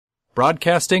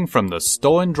Broadcasting from the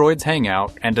Stolen Droids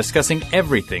Hangout and discussing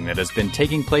everything that has been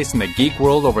taking place in the geek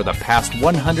world over the past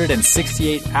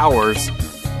 168 hours.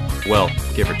 Well,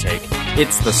 give or take.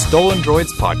 It's the Stolen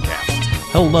Droids Podcast.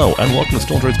 Hello, and welcome to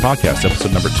Stolen Droids Podcast,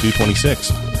 episode number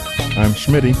 226. I'm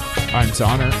Schmitty. I'm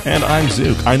Zonner. And I'm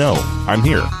Zook. I know. I'm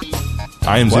here.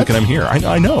 I am Zook and I'm here.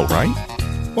 I know, right?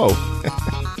 Whoa.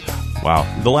 Wow.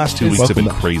 The last 2 weeks have been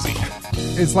crazy.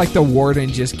 It's like the warden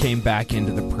just came back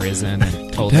into the prison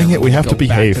and told Dang it, we have to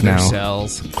behave back to now. their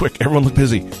cells. Quick, everyone look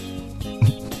busy.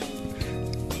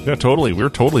 Yeah, totally. We were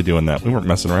totally doing that. We weren't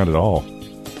messing around at all.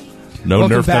 No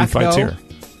Welcome Nerf gun back, fights though. here.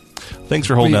 Thanks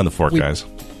for holding down the fort, guys.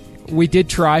 We did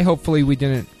try. Hopefully we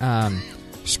didn't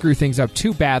screw things up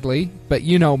too badly. But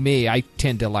you know me, I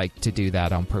tend to like to do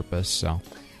that on purpose. So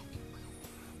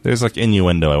There's like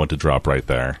innuendo I want to drop right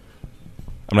there.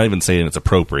 I'm not even saying it's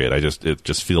appropriate. It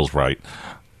just feels right.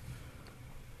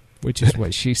 which is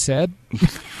what she said.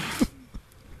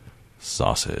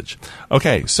 Sausage.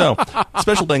 Okay, so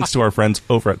special thanks to our friends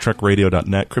over at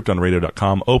TrekRadio.net,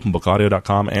 KryptonRadio.com,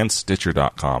 OpenBookAudio.com, and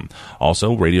Stitcher.com.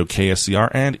 Also, Radio KSCR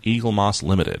and Eagle Moss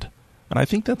Limited. And I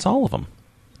think that's all of them.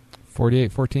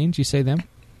 4814, did you say them?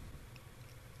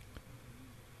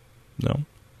 No?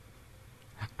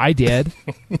 I did.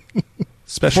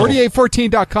 Special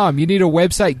 4814.com. You need a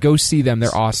website, go see them.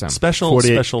 They're awesome. Special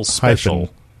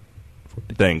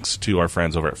thanks to our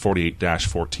friends over at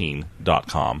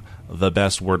 48-14.com, the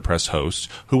best WordPress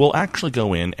host, who will actually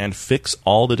go in and fix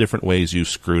all the different ways you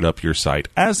screwed up your site,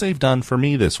 as they've done for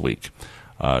me this week.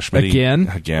 Again?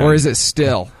 Or is it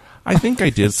still? I think I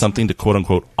did something to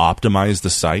quote-unquote optimize the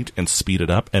site and speed it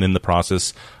up, and in the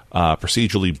process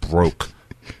procedurally broke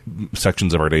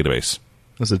sections of our database.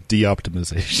 That's a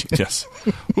de-optimization. Yes.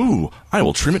 Ooh, I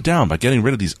will trim it down by getting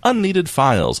rid of these unneeded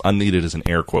files. Unneeded is in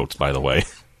air quotes, by the way.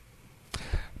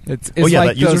 It's like like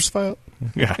that user's file?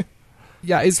 Yeah.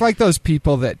 Yeah, it's like those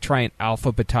people that try and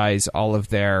alphabetize all of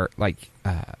their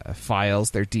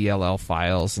files, their DLL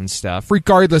files and stuff,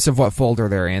 regardless of what folder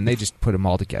they're in. They just put them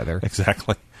all together.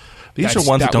 Exactly. These are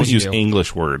ones that don't use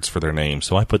English words for their names,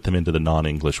 so I put them into the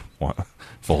non-English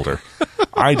folder.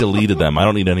 I deleted them. I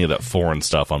don't need any of that foreign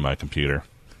stuff on my computer.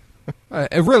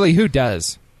 Really, who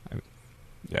does?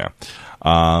 Yeah.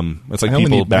 It's like I only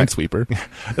people need Minesweeper.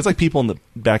 It's like people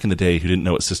back in the day who didn't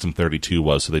know what System 32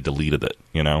 was, so they deleted it,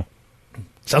 you know?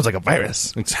 Sounds like a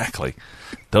virus. Exactly.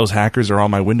 Those hackers are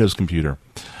on my Windows computer.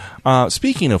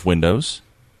 Speaking of Windows,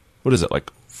 what is it,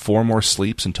 like 4 more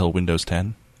sleeps until Windows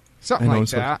 10? Something like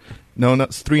that. No,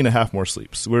 it's 3.5 more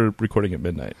sleeps. We're recording at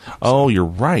midnight. So. Oh, you're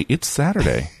right. It's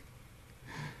Saturday.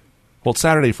 Well, it's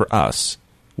Saturday for us.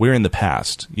 We're in the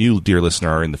past. You, dear listener,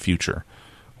 are in the future,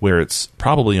 where it's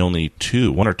probably only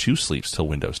 1 or 2 sleeps till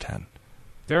Windows 10.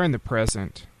 They're in the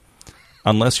present.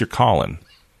 Unless you're Colin,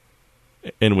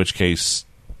 in which case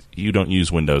you don't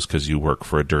use Windows because you work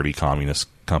for a dirty communist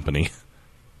company.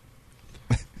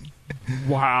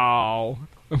 Wow.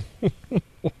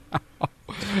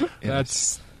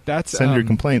 That's Send your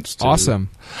complaints to... awesome.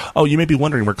 Oh, you may be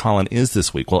wondering where Colin is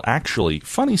this week. Well, actually,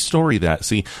 funny story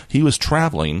he was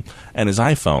traveling, and his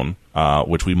iPhone,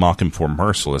 which we mock him for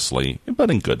mercilessly, but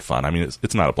in good fun. I mean,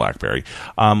 it's not a BlackBerry.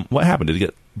 What happened? Did it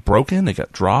get broken? It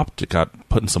got dropped? It got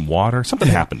put in some water? Something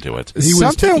happened to it. He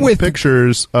was taking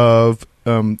pictures of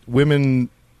women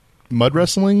mud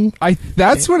wrestling.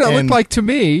 That's what it looked like to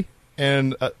me.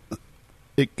 And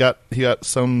he got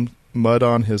some mud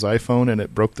on his iPhone and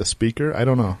it broke the speaker. I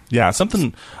don't know. Yeah,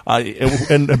 something.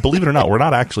 And believe it or not, we're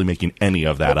not actually making any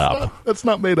of that up. That's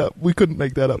not made up. We couldn't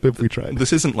make that up if we tried.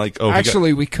 This isn't like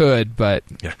we could, but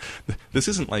yeah, this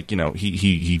isn't like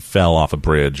he fell off a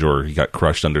bridge or he got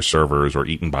crushed under servers or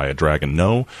eaten by a dragon.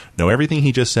 No, everything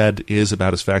he just said is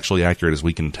about as factually accurate as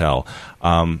we can tell.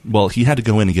 Well, he had to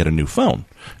go in and get a new phone,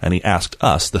 and he asked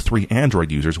us, the 3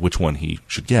 Android users, which one he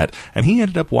should get, and he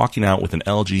ended up walking out with an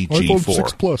LG G4. iPhone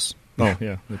 6 Plus. Oh,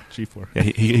 yeah, the G4. Yeah,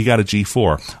 he got a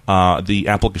G4. The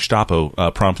Apple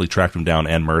Gestapo promptly tracked him down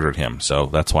and murdered him, so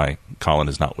that's why Colin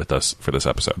is not with us for this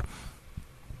episode.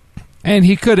 And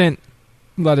he couldn't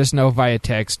let us know via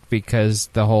text because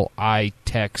the whole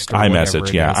iText or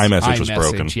iMessage, yeah, iMessage was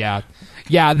broken.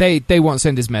 Yeah, they won't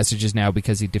send his messages now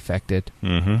because he defected.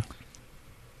 Mm-hmm.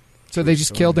 So they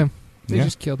just killed him. They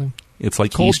just killed him. It's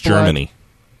like Cold East blood. Germany.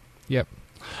 Yep.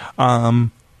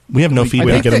 We have no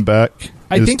feedback. To get him back.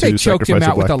 I think they choked him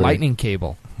out with a BlackBerry. lightning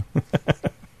cable.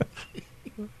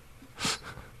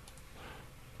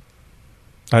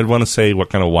 I'd want to say what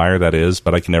kind of wire that is,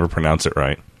 but I can never pronounce it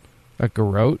right. A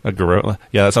garrote? A garrote?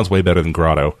 Yeah, that sounds way better than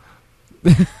grotto.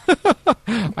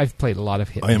 I've played a lot of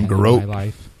Hitman I am in Garrote. my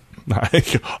life.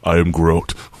 I am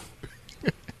Groot.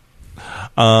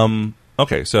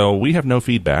 Okay, so we have no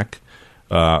feedback.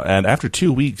 And after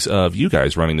 2 weeks of you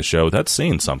guys running the show, that's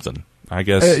saying something. I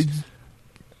guess...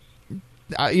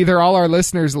 either all our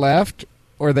listeners left,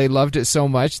 or they loved it so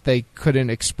much they couldn't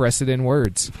express it in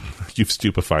words. You've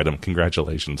stupefied them.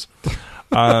 Congratulations.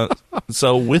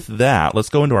 So with that, let's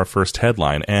go into our first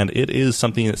headline, and it is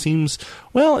something that seems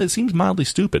mildly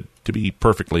stupid, to be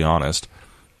perfectly honest.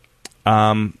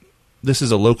 This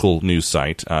is a local news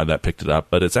site that picked it up,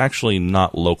 but it's actually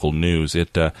not local news.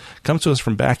 It comes to us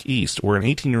from back east, where an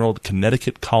 18-year-old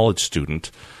Connecticut college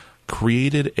student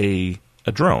created a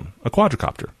drone, a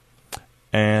quadricopter.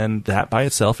 And that by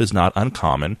itself is not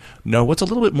uncommon. No, what's a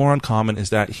little bit more uncommon is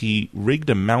that he rigged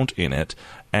a mount in it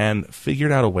and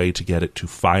figured out a way to get it to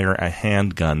fire a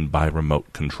handgun by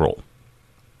remote control.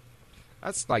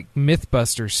 That's like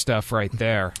Mythbusters stuff right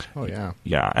there. Oh, yeah.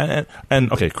 Yeah,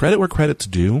 and okay, credit where credit's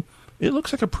due. It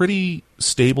looks like a pretty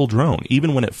stable drone.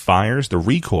 Even when it fires, the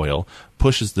recoil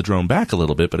pushes the drone back a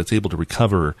little bit, but it's able to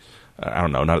recover,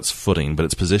 not its footing, but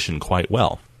its position quite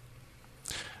well.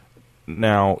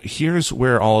 Now, here's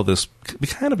where all of this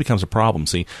kind of becomes a problem.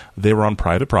 See, they were on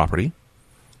private property.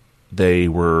 They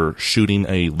were shooting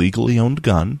a legally owned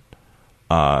gun.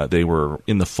 They were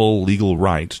in the full legal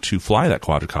right to fly that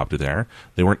quadricopter there.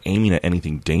 They weren't aiming at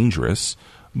anything dangerous.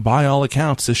 By all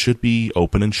accounts, this should be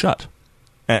open and shut.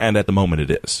 And at the moment,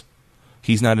 it is.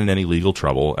 He's not in any legal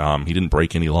trouble. He didn't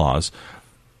break any laws.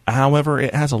 However,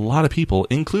 it has a lot of people,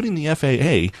 including the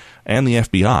FAA and the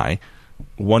FBI,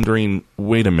 wondering,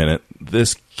 wait a minute,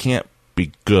 this can't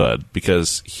be good,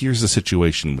 because here's the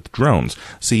situation with drones.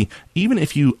 See, even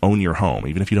if you own your home,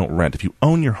 even if you don't rent, if you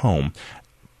own your home,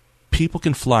 people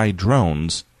can fly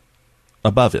drones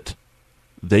above it.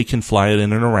 They can fly it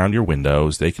in and around your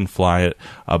windows. They can fly it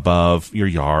above your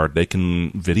yard. They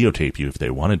can videotape you if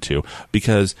they wanted to,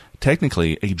 because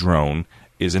technically a drone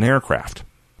is an aircraft.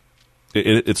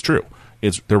 It's true.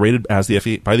 They're rated by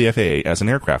the FAA as an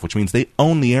aircraft, which means they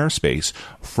own the airspace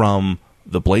from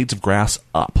the blades of grass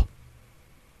up.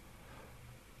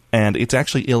 And it's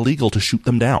actually illegal to shoot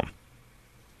them down.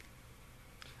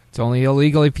 It's only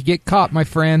illegal if you get caught, my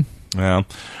friend. Well,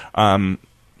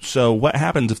 so what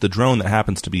happens if the drone that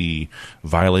happens to be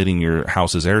violating your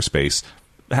house's airspace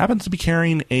happens to be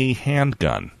carrying a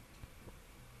handgun?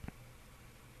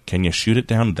 Can you shoot it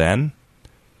down then?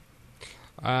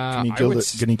 Can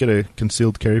you get a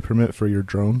concealed carry permit for your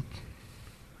drone?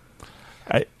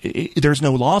 There's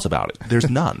no laws about it. There's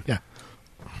none.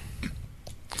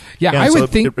 Yeah, I would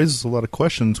think it raises a lot of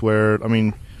questions where,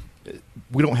 we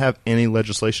don't have any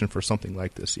legislation for something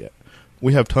like this yet.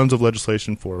 We have tons of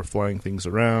legislation for flying things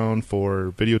around,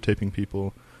 for videotaping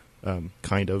people,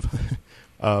 kind of,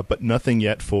 but nothing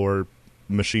yet for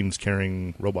machines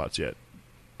carrying robots yet.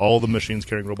 All the machines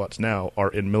carrying robots now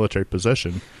are in military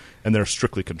possession, and they're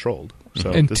strictly controlled.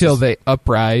 So until they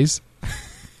uprise.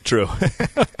 True.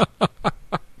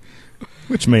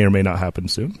 Which may or may not happen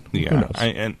soon. Yeah,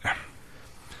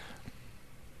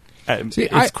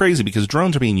 it's crazy because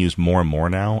drones are being used more and more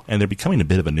now, and they're becoming a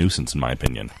bit of a nuisance, in my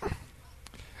opinion.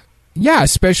 Yeah,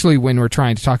 especially when we're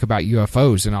trying to talk about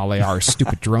UFOs and all they are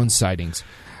stupid drone sightings.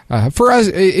 For us,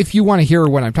 if you want to hear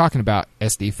what I'm talking about,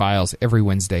 SD Files every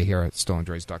Wednesday here at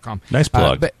StolenDroids.com. Nice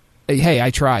plug. But hey, I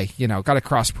try. Got to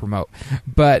cross promote.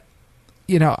 But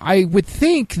I would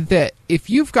think that if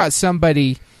you've got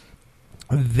somebody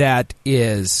that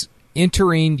is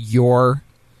entering your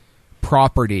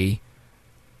property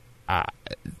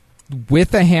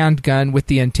with a handgun with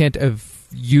the intent of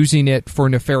using it for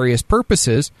nefarious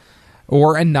purposes,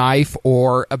 or a knife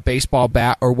or a baseball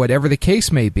bat or whatever the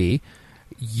case may be,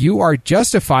 you are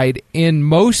justified in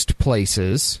most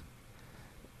places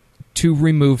to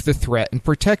remove the threat and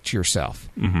protect yourself.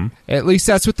 Mm-hmm. At least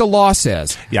that's what the law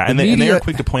says. Yeah, and they are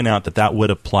quick to point out that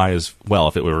would apply as well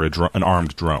if it were an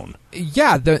armed drone.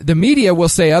 Yeah, the media will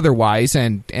say otherwise,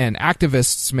 and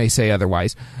activists may say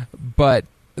otherwise, but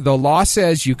the law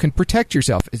says you can protect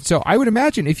yourself. So I would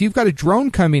imagine if you've got a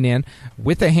drone coming in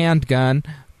with a handgun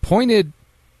pointed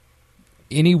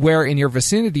anywhere in your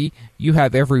vicinity, you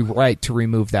have every right to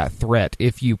remove that threat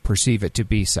if you perceive it to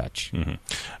be such. Mm-hmm.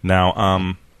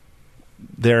 Now,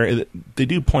 they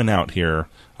do point out here,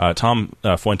 Tom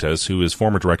Fuentes, who is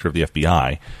former director of the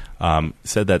FBI,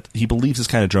 said that he believes this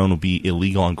kind of drone will be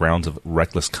illegal on grounds of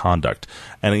reckless conduct.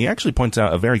 And he actually points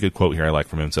out a very good quote here I like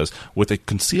from him. It says, with a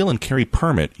conceal and carry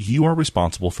permit, you are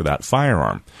responsible for that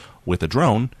firearm. With a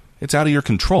drone, it's out of your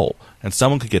control, and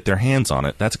someone could get their hands on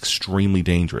it. That's extremely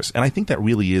dangerous. And I think that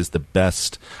really is the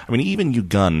best. Even you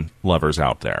gun lovers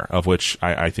out there, of which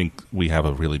I think we have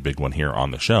a really big one here on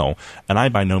the show, and I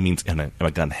by no means am a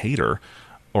gun hater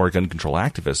or a gun control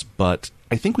activist, but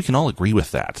I think we can all agree with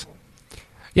that.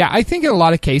 Yeah, I think in a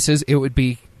lot of cases it would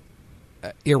be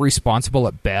irresponsible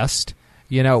at best.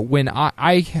 You know, when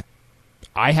I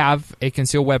have a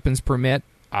concealed weapons permit,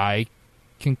 I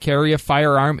can carry a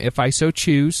firearm if I so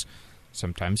choose.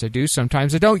 Sometimes I do,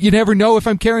 sometimes I don't. You never know if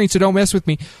I'm carrying, so don't mess with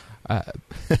me.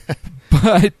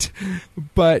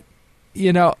 But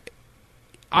you know,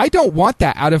 I don't want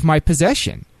that out of my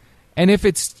possession. And if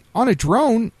it's on a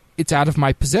drone, it's out of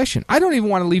my possession. I don't even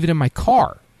want to leave it in my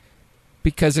car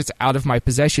because it's out of my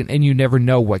possession, and you never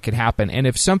know what could happen. And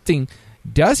if something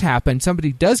does happen,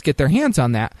 somebody does get their hands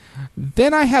on that,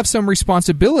 then I have some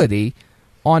responsibility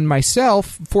on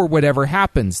myself for whatever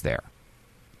happens there.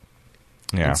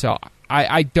 Yeah. And so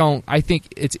I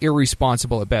think it's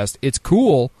irresponsible at best. It's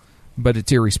cool, but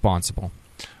it's irresponsible.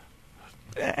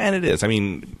 And it is. I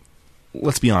mean,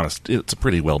 let's be honest. It's a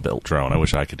pretty well-built drone. I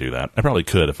wish I could do that. I probably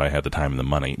could if I had the time and the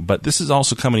money. But this is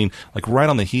also coming like right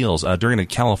on the heels. During a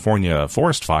California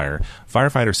forest fire,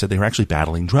 firefighters said they were actually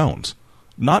battling drones.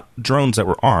 Not drones that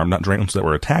were armed, not drones that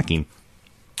were attacking,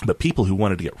 but people who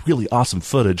wanted to get really awesome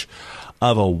footage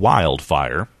of a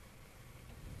wildfire.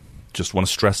 Just want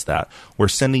to stress that. Were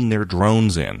sending their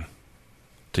drones in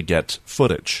to get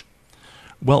footage.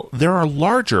 Well, there are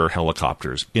larger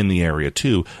helicopters in the area,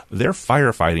 too. They're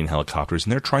firefighting helicopters,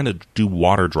 and they're trying to do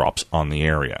water drops on the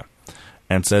area.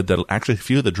 And said that actually a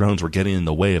few of the drones were getting in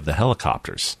the way of the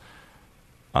helicopters.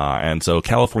 And so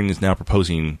California is now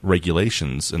proposing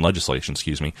regulations and legislation,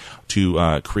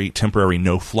 to create temporary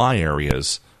no-fly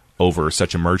areas over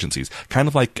such emergencies. Kind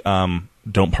of like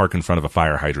don't park in front of a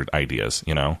fire hydrant ideas,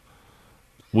 you know?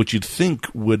 Which you'd think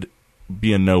would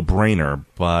be a no-brainer,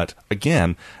 but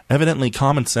again, evidently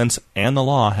common sense and the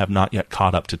law have not yet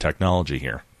caught up to technology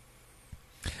here.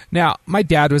 Now, my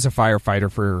dad was a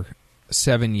firefighter for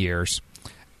 7 years,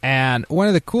 and one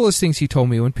of the coolest things he told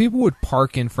me, when people would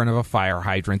park in front of a fire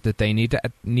hydrant that they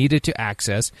needed to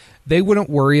access, they wouldn't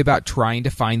worry about trying to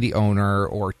find the owner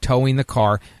or towing the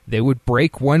car. They would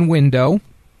break one window,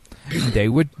 they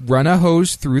would run a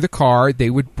hose through the car, they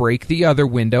would break the other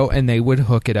window, and they would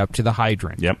hook it up to the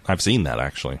hydrant. Yep, I've seen that,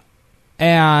 actually.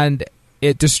 And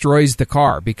it destroys the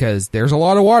car because there's a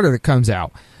lot of water that comes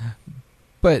out.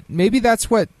 But maybe that's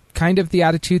what kind of the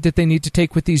attitude that they need to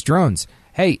take with these drones.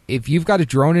 Hey, if you've got a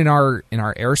drone in our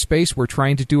airspace, we're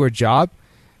trying to do a job,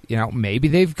 you know, maybe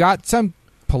they've got some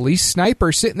police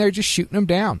sniper sitting there just shooting them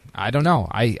down. I don't know.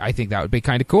 I think that would be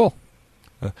kind of cool.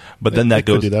 But then that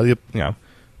goes... do that. Yeah.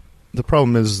 The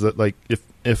problem is that, like,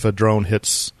 if a drone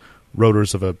hits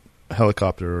rotors of a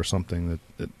helicopter or something,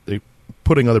 that they're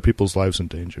putting other people's lives in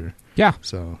danger. Yeah.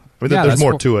 So I mean, there's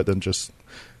more to it than just.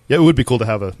 Yeah, it would be cool to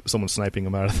have someone sniping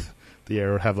them out of the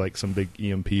air, or have like some big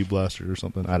EMP blaster or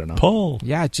something. I don't know. Pull.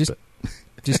 Yeah, just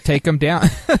take them down.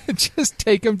 Just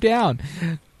take them down.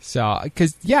 So,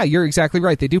 because yeah, you're exactly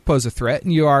right. They do pose a threat,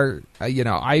 and you are.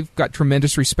 I've got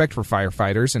tremendous respect for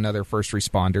firefighters and other first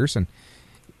responders, and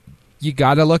you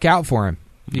got to look out for them.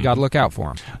 You got to look out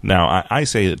for them. Now, I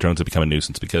say that drones have become a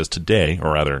nuisance because today,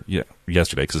 or rather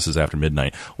yesterday, because this is after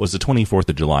midnight, was the 24th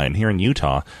of July. And here in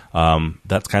Utah,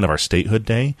 that's kind of our statehood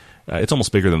day. It's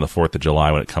almost bigger than the 4th of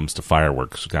July when it comes to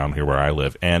fireworks down here where I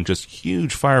live. And just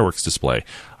huge fireworks display.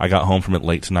 I got home from it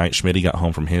late tonight. Schmitty got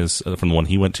home from from the one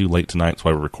he went to late tonight. That's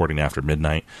why we're recording after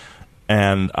midnight.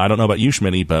 And I don't know about you,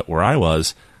 Schmitty, but where I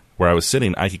was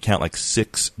sitting, I could count like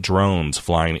 6 drones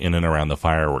flying in and around the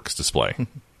fireworks display.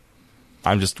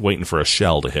 I'm just waiting for a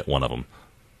shell to hit one of them.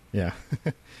 Yeah.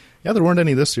 Yeah, there weren't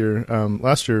any this year.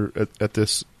 Last year at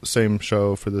this same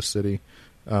show for this city,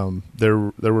 there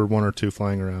were 1 or 2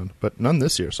 flying around, but none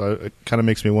this year. So it kind of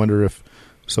makes me wonder if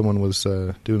someone was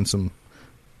doing some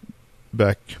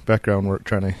background work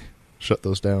trying to shut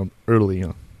those down early.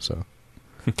 So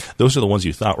those are the ones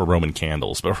you thought were Roman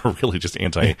candles, but were really just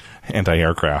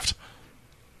anti-aircraft.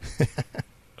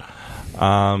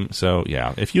 So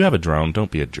yeah, if you have a drone, don't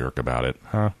be a jerk about it,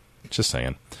 huh? Just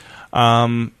saying.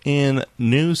 In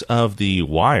news of the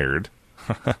Wired,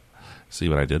 see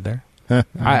what I did there?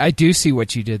 I do see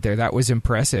what you did there. That was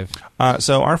impressive.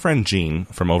 So our friend Gene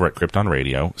from over at Krypton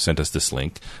Radio sent us this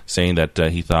link saying that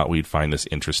he thought we'd find this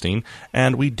interesting,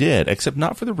 and we did, except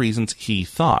not for the reasons he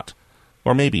thought.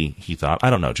 Or maybe he thought,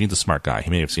 I don't know, Gene's a smart guy. He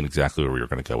may have seen exactly where we were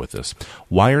going to go with this.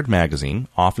 Wired magazine,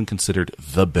 often considered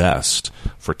the best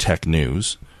for tech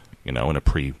news, in a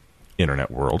pre-internet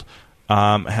world,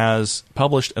 has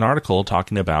published an article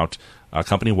talking about a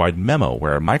company-wide memo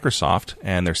where Microsoft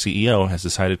and their CEO has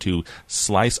decided to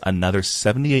slice another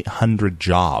 7,800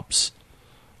 jobs,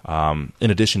 in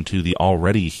addition to the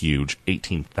already huge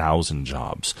 18,000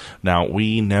 jobs. Now,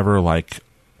 we never like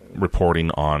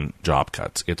reporting on job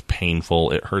cuts. It's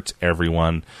painful. It hurts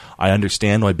everyone. I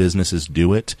understand why businesses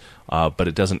do it, but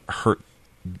it doesn't hurt.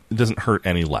 It doesn't hurt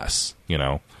any less.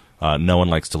 No one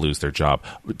likes to lose their job.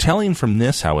 Telling from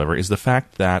this, however, is the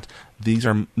fact that these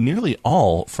are nearly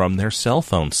all from their cell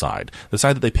phone side, the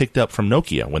side that they picked up from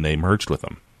Nokia when they merged with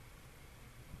them.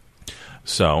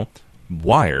 So,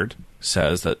 Wired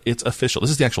says that it's official.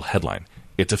 This is the actual headline.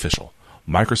 It's official.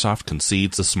 Microsoft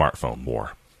concedes the smartphone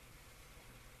war.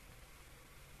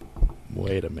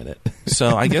 Wait a minute.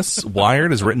 So I guess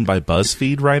Wired is written by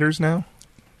BuzzFeed writers now?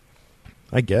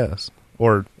 I guess.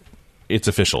 Or it's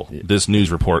official. This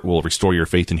news report will restore your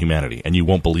faith in humanity, and you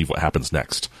won't believe what happens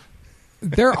next.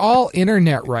 They're all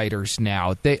internet writers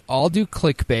now. They all do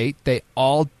clickbait. They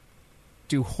all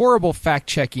do horrible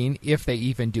fact-checking, if they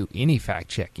even do any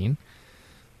fact-checking.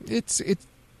 It's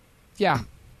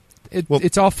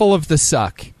all full of the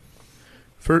suck.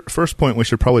 First point we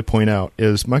should probably point out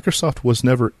is Microsoft was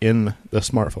never in the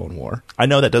smartphone war. I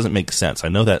know that doesn't make sense. I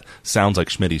know that sounds like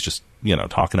Schmitty's just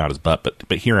talking out his butt,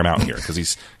 but hear him out here because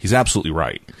he's absolutely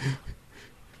right.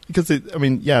 Because they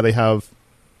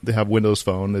have Windows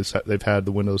Phone. They've had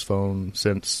the Windows Phone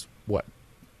since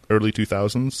early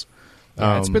 2000s.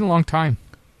 Yeah, it's been a long time.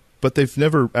 But they've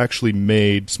never actually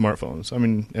made smartphones. I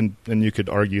mean, and you could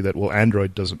argue that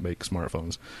Android doesn't make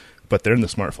smartphones, but they're in the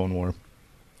smartphone war.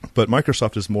 But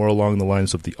Microsoft is more along the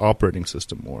lines of the operating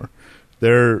system war.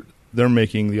 They're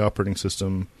making the operating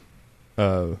system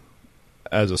as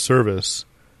a service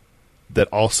that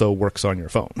also works on your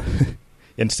phone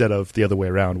instead of the other way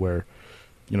around where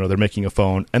they're making a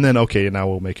phone and then now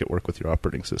we'll make it work with your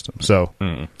operating system. So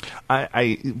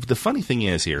the funny thing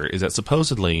is that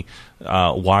supposedly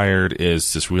Wired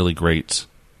is this really great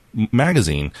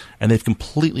magazine, and they've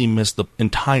completely missed the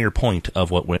entire point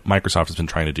of what Microsoft has been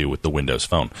trying to do with the Windows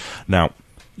Phone. Now,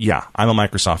 yeah, I'm a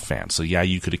Microsoft fan, so yeah,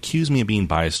 you could accuse me of being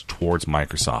biased towards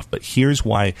Microsoft, but here's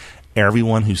why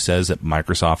everyone who says that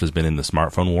Microsoft has been in the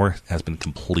smartphone war has been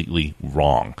completely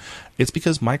wrong. It's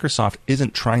because Microsoft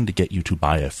isn't trying to get you to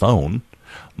buy a phone.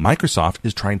 Microsoft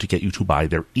is trying to get you to buy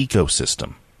their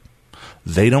ecosystem.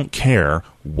 They don't care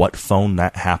what phone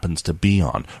that happens to be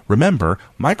on. Remember,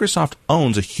 Microsoft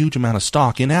owns a huge amount of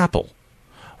stock in Apple.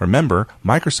 Remember,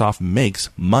 Microsoft makes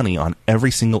money on every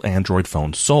single Android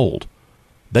phone sold.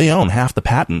 They own half the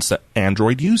patents that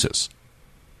Android uses.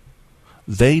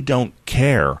 They don't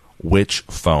care which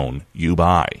phone you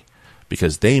buy,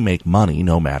 because they make money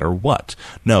no matter what.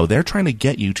 No, they're trying to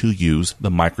get you to use the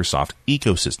Microsoft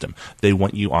ecosystem. They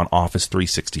want you on Office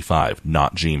 365,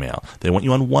 not Gmail. They want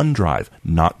you on OneDrive,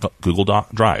 not Google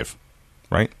Drive.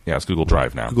 Right? Yeah, it's Google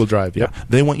Drive now. Google Drive, yeah.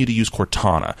 They want you to use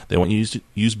Cortana. They want you to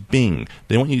use Bing.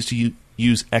 They want you to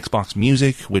use Xbox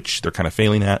Music, which they're kind of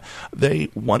failing at. They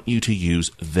want you to use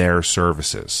their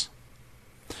services.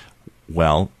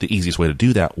 Well, the easiest way to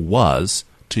do that was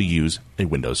to use a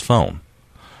Windows Phone.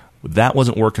 That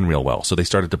wasn't working real well, so they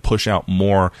started to push out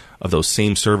more of those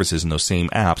same services and those same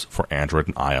apps for Android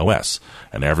and iOS.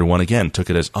 And everyone, again, took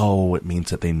it as, it means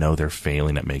that they know they're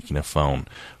failing at making a phone.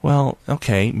 Well,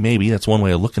 okay, maybe that's one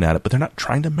way of looking at it, but they're not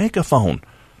trying to make a phone.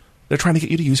 They're trying to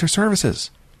get you to use their services.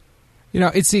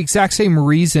 It's the exact same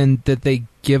reason that they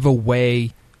give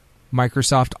away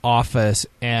Microsoft Office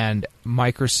and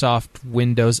Microsoft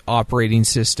Windows operating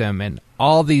system and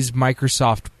all these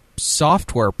Microsoft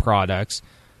software products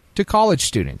to college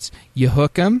students. You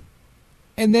hook them,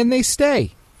 and then they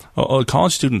stay.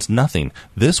 College students, nothing.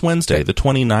 This Wednesday, the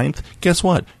 29th, guess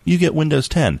what? You get Windows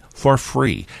 10 for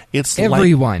free. It's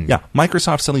everyone.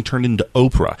 Microsoft suddenly turned into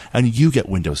Oprah, and you get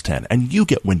Windows 10, and you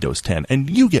get Windows 10, and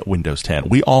you get Windows 10.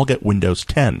 We all get Windows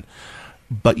 10.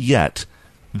 But yet,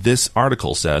 this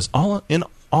article says, all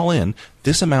in,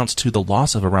 this amounts to the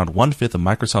loss of around 1/5 of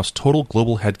Microsoft's total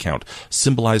global headcount,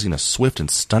 symbolizing a swift and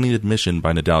stunning admission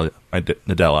by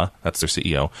Nadella, that's their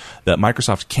CEO, that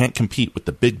Microsoft can't compete with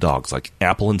the big dogs like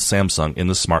Apple and Samsung in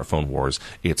the smartphone wars.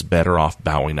 It's better off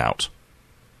bowing out.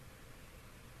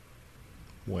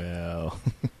 Well...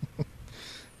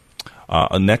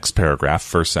 Next paragraph,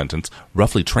 first sentence,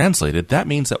 roughly translated, that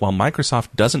means that while Microsoft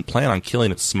doesn't plan on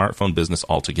killing its smartphone business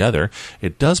altogether,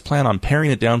 it does plan on paring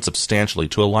it down substantially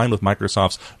to align with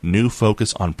Microsoft's new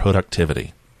focus on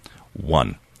productivity.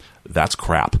 1. That's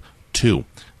crap. 2.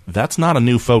 That's not a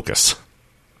new focus.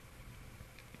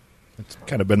 It's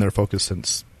kind of been their focus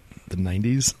since the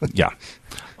 90s. Yeah.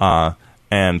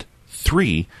 And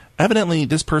 3, evidently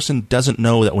this person doesn't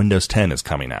know that Windows 10 is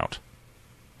coming out.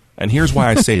 And here's why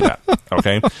I say that,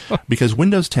 okay? Because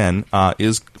Windows 10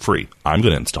 is free. I'm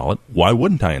going to install it. Why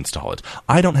wouldn't I install it?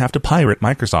 I don't have to pirate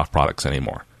Microsoft products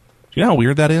anymore. Do you know how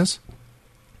weird that is?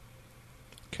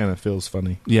 kind of feels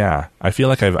funny. Yeah, I feel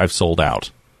like I've sold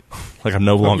out. Like I'm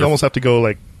no longer. You almost have to go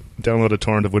like download a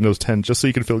torrent of Windows 10 just so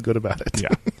you can feel good about it.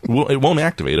 Yeah, well, it won't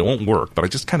activate. It won't work. But I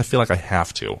just kind of feel like I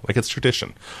have to. Like it's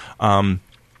tradition.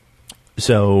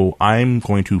 So I'm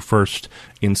going to first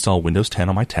install Windows 10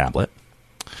 on my tablet.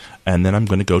 And then I'm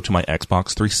going to go to my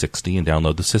Xbox 360 and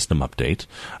download the system update.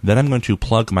 Then I'm going to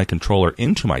plug my controller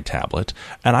into my tablet,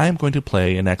 and I am going to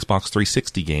play an Xbox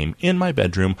 360 game in my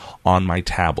bedroom on my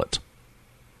tablet.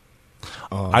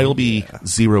 I will be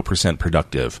 0%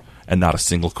 productive, and not a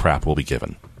single crap will be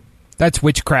given. That's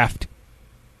witchcraft.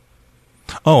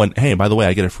 Oh, and hey, by the way,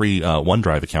 I get a free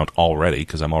OneDrive account already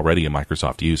because I'm already a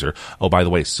Microsoft user. Oh, by the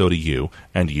way, so do you,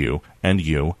 and you, and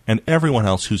you, and everyone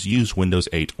else who's used Windows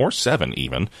 8 or 7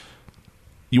 even.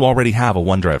 You already have a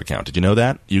OneDrive account. Did you know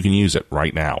that? You can use it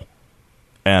right now.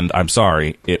 And I'm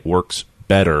sorry, it works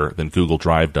better than Google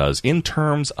Drive does in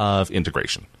terms of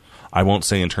integration. I won't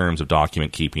say in terms of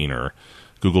document keeping, or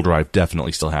Google Drive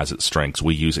definitely still has its strengths.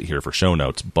 We use it here for show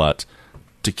notes, but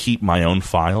to keep my own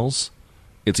files,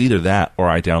 it's either that or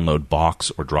I download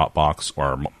Box or Dropbox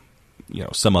or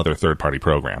some other third-party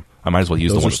program. I might as well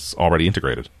use the one that's already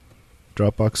integrated.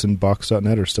 Dropbox and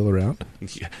Box.net are still around?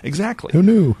 Yeah, exactly. Who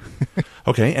knew?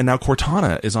 Okay, and now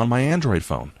Cortana is on my Android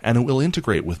phone, and it will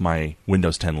integrate with my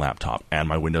Windows 10 laptop and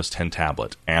my Windows 10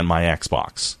 tablet and my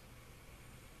Xbox.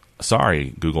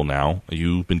 Sorry, Google Now.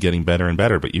 You've been getting better and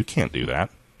better, but you can't do that.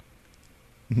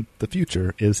 The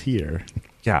future is here.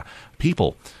 Yeah,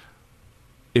 people,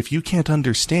 if you can't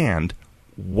understand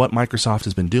what Microsoft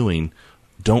has been doing,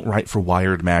 don't write for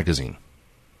Wired magazine.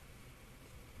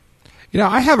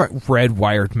 I haven't read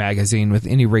Wired magazine with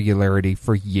any regularity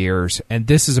for years, and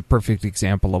this is a perfect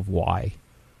example of why.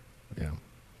 Yeah.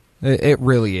 It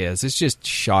really is. It's just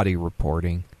shoddy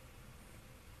reporting.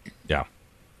 Yeah.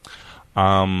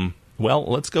 Well,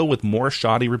 let's go with more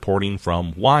shoddy reporting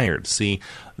from Wired. See,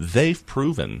 they've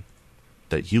proven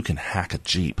that you can hack a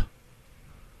Jeep,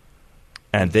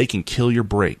 and they can kill your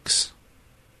brakes.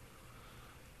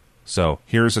 So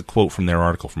here's a quote from their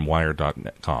article from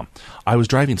Wired.com. I was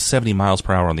driving 70 miles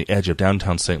per hour on the edge of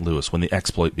downtown St. Louis when the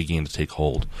exploit began to take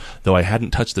hold. Though I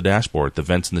hadn't touched the dashboard, the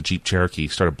vents in the Jeep Cherokee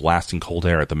started blasting cold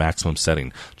air at the maximum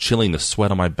setting, chilling the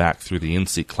sweat on my back through the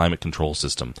in-seat climate control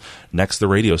system. Next, the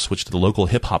radio switched to the local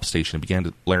hip-hop station and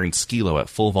began blaring Skee-Lo at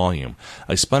full volume.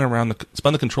 I spun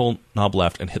the control knob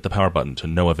left and hit the power button to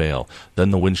no avail.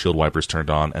 Then the windshield wipers turned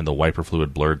on and the wiper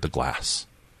fluid blurred the glass.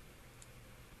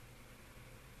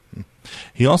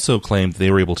 He also claimed they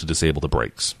were able to disable the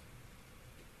brakes.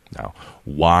 Now,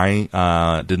 why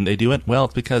didn't they do it? Well,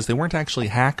 it's because they weren't actually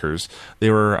hackers.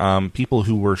 They were people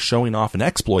who were showing off an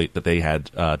exploit that they had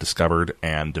discovered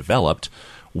and developed,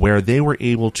 where they were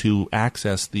able to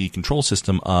access the control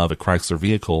system of a Chrysler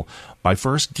vehicle by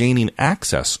first gaining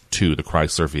access to the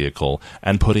Chrysler vehicle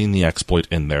and putting the exploit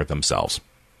in there themselves.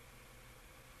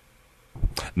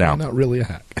 Now, not really a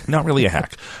hack. Not really a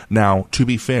hack. Now, to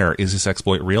be fair, is this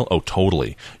exploit real? Oh,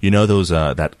 totally. You know those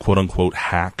that quote-unquote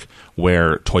hack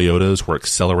where Toyotas were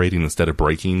accelerating instead of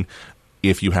braking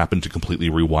if you happen to completely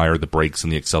rewire the brakes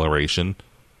and the acceleration?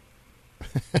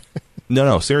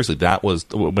 No, seriously, that was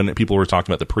when people were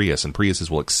talking about the Prius, and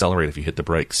Priuses will accelerate if you hit the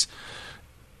brakes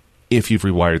if you've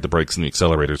rewired the brakes and the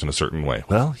accelerators in a certain way.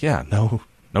 Well, yeah, no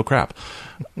crap.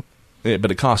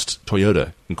 But it cost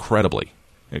Toyota incredibly.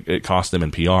 It cost them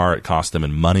in PR. It cost them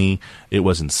in money. It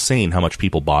was insane how much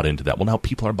people bought into that. Well, now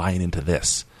people are buying into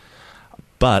this.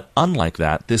 But unlike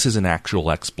that, this is an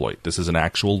actual exploit. This is an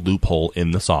actual loophole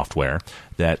in the software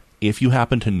that if you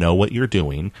happen to know what you're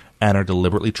doing and are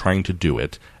deliberately trying to do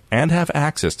it and have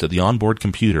access to the onboard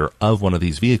computer of one of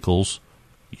these vehicles,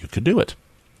 you could do it.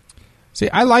 See,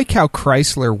 I like how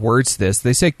Chrysler words this.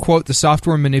 They say, quote, the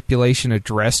software manipulation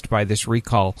addressed by this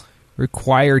recall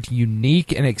required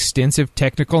unique and extensive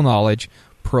technical knowledge,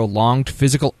 prolonged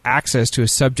physical access to a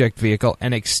subject vehicle,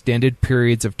 and extended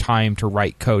periods of time to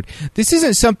write code. This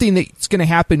isn't something that's going to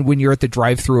happen when you're at the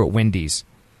drive-thru at Wendy's.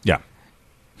 Yeah.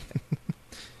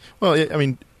 Well, I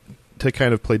mean, to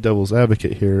kind of play devil's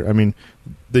advocate here, I mean,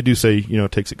 they do say,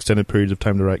 it takes extended periods of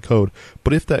time to write code.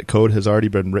 But if that code has already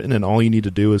been written and all you need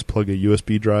to do is plug a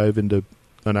USB drive into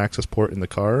an access port in the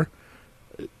car,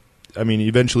 I mean,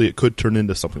 eventually it could turn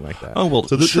into something like that. Oh, well,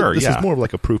 so this is more of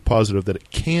like a proof positive that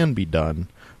it can be done,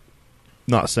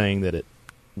 not saying that it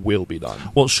will be done.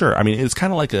 Well, sure. I mean, it's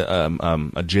kind of like a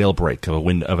jailbreak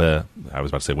I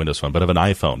was about to say Windows Phone, but of an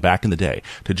iPhone back in the day.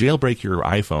 To jailbreak your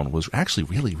iPhone was actually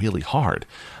really, really hard.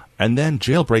 And then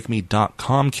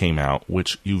jailbreakme.com came out,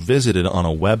 which you visited on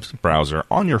a web browser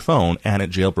on your phone, and it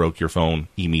jailbroke your phone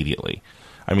immediately.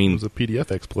 I mean, It was a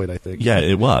PDF exploit, I think. yeah,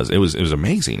 it was. It was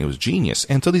amazing. It was genius.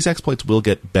 And so these exploits will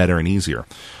get better and easier.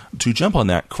 To jump on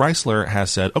that, Chrysler has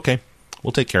said, okay,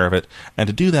 we'll take care of it. And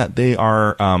to do that, they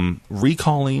are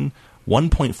recalling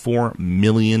 1.4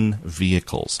 million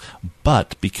vehicles.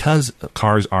 But because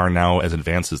cars are now as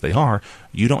advanced as they are,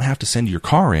 you don't have to send your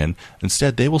car in.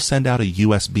 Instead, they will send out a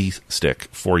USB stick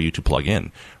for you to plug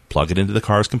in. Plug it into the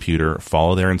car's computer,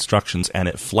 follow their instructions, and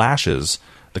it flashes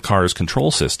the car's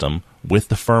control system with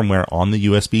the firmware on the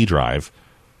USB drive,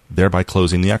 thereby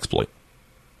closing the exploit.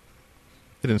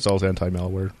 It installs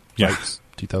anti-malware. Yeah. Like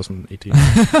 2018.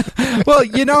 Well,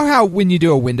 you know how when you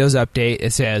do a Windows update,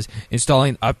 it says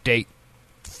installing update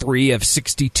 3 of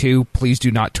 62, please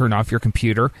do not turn off your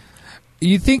computer.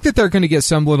 You think that they're going to get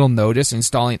some little notice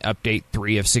installing update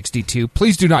 3 of 62,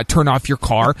 please do not turn off your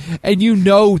car. And you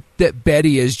know that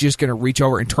Betty is just going to reach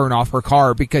over and turn off her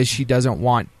car because she doesn't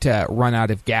want to run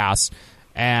out of gas.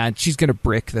 And she's going to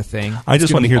brick the thing. I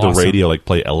just want to hear awesome. the radio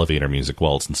play elevator music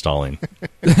while it's installing.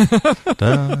 Please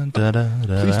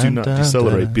do not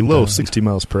decelerate below 60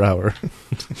 miles per hour.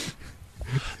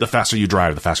 The faster you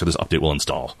drive, the faster this update will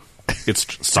install.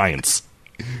 It's science.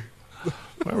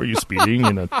 Why were you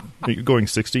speeding you're going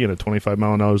 60 in a 25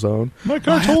 mile an hour zone? My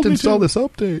car I have to install this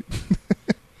update.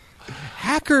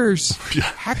 Hackers.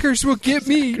 Hackers will get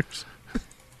me.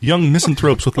 Young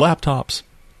misanthropes with laptops.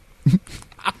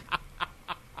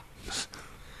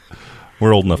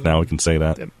 We're old enough now we can say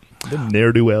that. The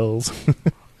ne'er-do-wells.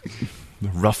 The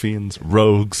ruffians,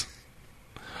 rogues.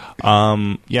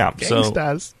 Yeah, so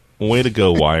Gangstas. way to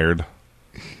go, Wired.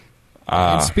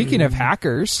 And speaking of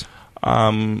hackers,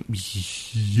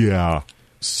 Yeah.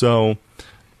 So,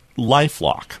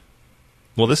 LifeLock.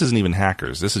 Well, this isn't even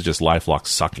hackers. This is just LifeLock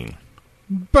sucking.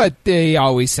 but they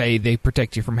always say they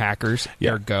protect you from hackers.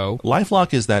 Yeah. Ergo.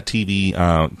 LifeLock is that TV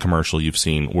commercial you've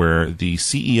seen where the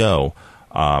CEO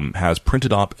has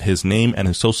printed up his name and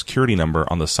his social security number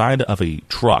on the side of a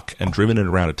truck and driven it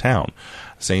around a town,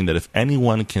 saying that if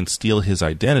anyone can steal his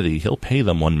identity, he'll pay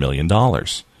them $1 million.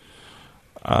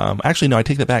 Actually, no, I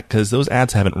take that back because those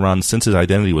ads haven't run since his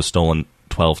identity was stolen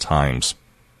 12 times.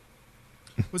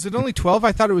 Was it only 12?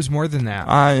 I thought it was more than that.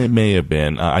 It may have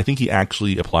been. I think he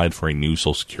actually applied for a new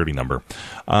social security number.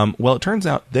 Well, it turns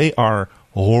out they are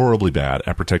horribly bad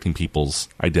at protecting people's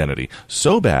identity.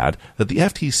 So bad that the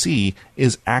FTC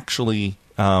is actually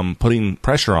putting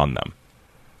pressure on them.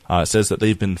 It says that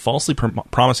they've been falsely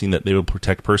promising that they would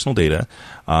protect personal data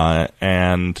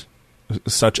and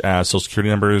such as social security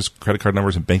numbers, credit card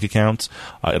numbers, and bank accounts.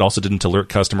 It also didn't alert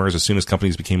customers as soon as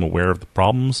companies became aware of the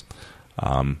problems.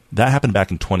 That happened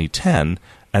back in 2010,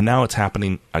 and now it's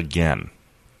happening again.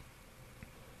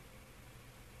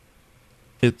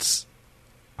 It's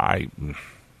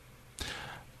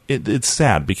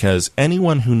sad because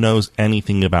anyone who knows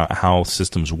anything about how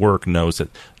systems work knows that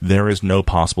there is no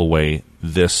possible way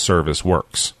this service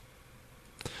works.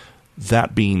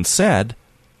 That being said,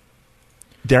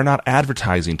 they're not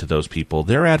advertising to those people.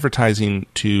 They're advertising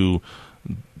to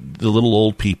the little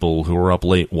old people who are up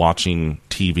late watching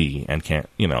TV and can't,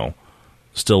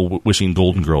 still wishing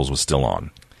Golden Girls was still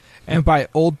on. And by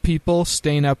old people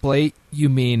staying up late, you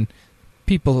mean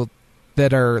people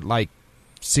that are like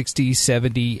 60,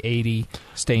 70, 80,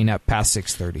 staying up past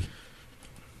 6:30.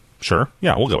 Sure.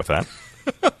 Yeah, we'll go with that.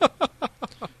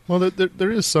 Well,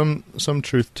 there is some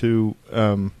truth to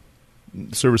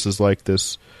services like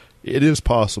this. It is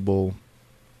possible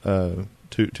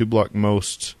to block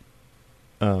most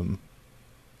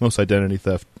identity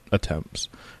theft attempts,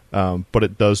 but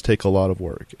it does take a lot of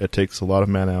work. It takes a lot of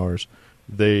man hours.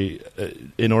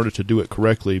 In order to do it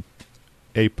correctly,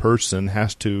 a person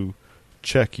has to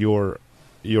check your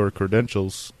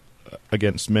credentials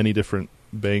against many different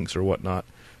banks or whatnot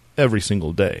every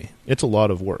single day. It's a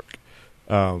lot of work.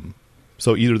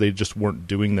 So either they just weren't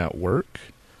doing that work,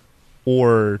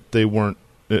 or they were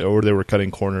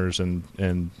cutting corners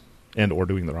and or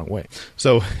doing the wrong way.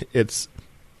 So it's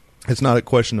not a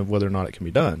question of whether or not it can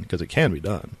be done, because it can be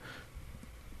done.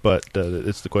 But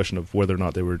it's the question of whether or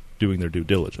not they were doing their due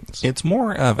diligence. It's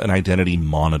more of an identity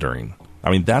monitoring. I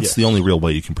mean, that's Yes. the only real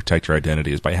way you can protect your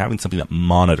identity is by having something that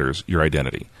monitors your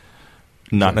identity,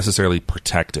 not necessarily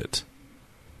protect it.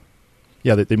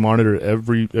 Yeah, they monitor it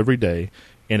every day,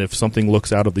 and if something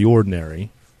looks out of the ordinary,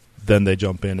 then they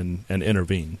jump in and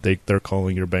intervene. They're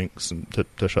calling your banks and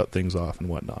to shut things off and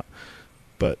whatnot.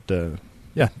 But it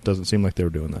doesn't seem like they were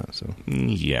doing that. So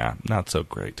Yeah, not so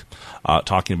great.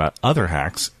 Talking about other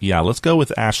hacks, let's go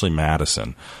with Ashley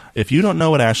Madison. If you don't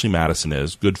know what Ashley Madison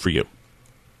is, good for you.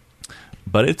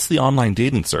 But it's the online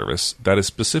dating service that is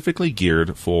specifically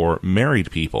geared for married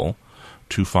people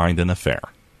to find an affair.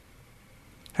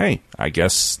 hey, I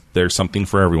guess there's something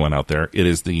for everyone out there. It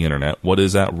is the internet. What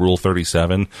is that? Rule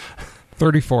 37?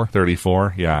 34.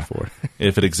 34, yeah.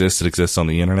 If it exists on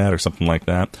the internet or something like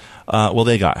that. Well,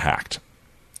 they got hacked,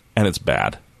 and it's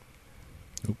bad.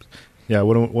 Oops. Yeah,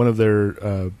 one of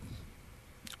their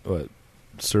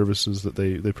services that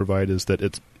they provide is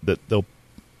that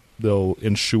they'll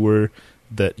ensure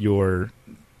that your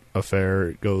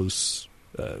affair goes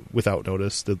without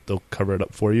notice. That they'll cover it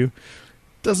up for you.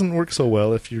 Doesn't work so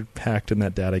well if you're hacked and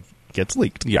that data gets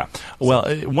leaked. Yeah. Well,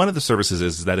 one of the services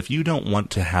is that if you don't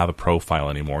want to have a profile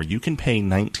anymore, you can pay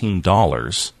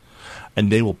 $19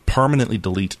 and they will permanently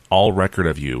delete all record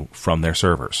of you from their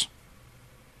servers.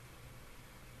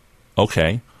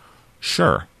 Okay,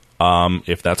 sure.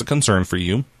 If that's a concern for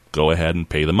you, go ahead and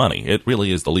pay the money. It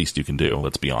really is the least you can do,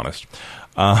 let's be honest.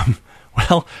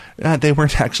 Well, they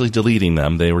weren't actually deleting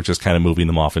them. They were just kind of moving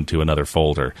them off into another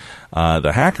folder.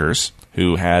 The hackers,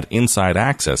 who had inside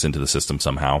access into the system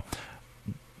somehow,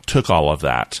 took all of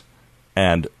that,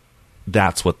 and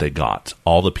that's what they got.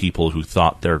 All the people who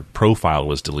thought their profile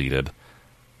was deleted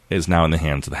is now in the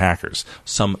hands of the hackers.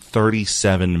 Some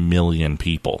 37 million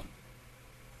people.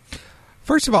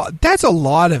 First of all, that's a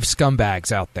lot of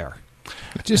scumbags out there.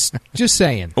 Just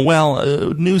saying.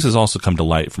 Well, news has also come to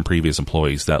light from previous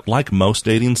employees that, like most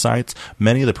dating sites,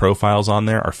 many of the profiles on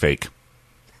there are fake.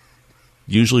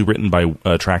 Usually written by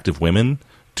attractive women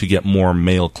to get more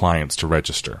male clients to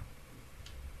register.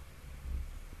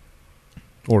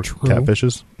 Or True.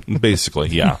 catfishes. Basically,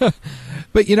 yeah.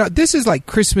 But, this is like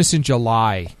Christmas in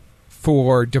July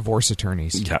for divorce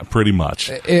attorneys. Yeah, pretty much.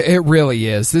 It really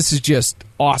is. This is just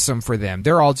awesome for them.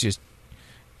 They're all just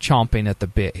chomping at the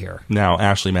bit here. Now,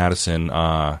 Ashley Madison,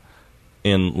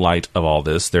 in light of all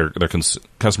this, their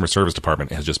customer service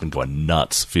department has just been going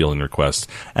nuts fielding requests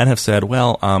and have said,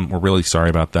 well, we're really sorry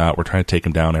about that. We're trying to take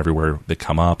them down everywhere they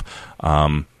come up.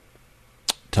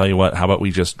 Tell you what, how about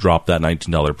we just drop that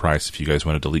 $19 price if you guys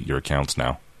want to delete your accounts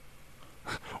now?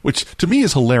 Which, to me,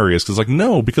 is hilarious, because,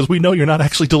 no, because we know you're not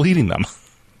actually deleting them.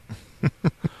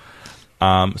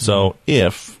 So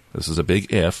if, this is a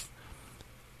big if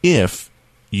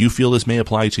you feel this may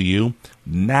apply to you,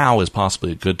 now is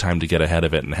possibly a good time to get ahead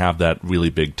of it and have that really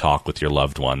big talk with your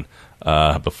loved one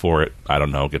before it, I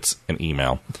don't know, gets an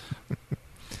email.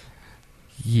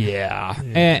 Yeah.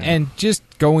 And just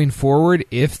going forward,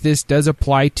 if this does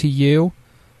apply to you,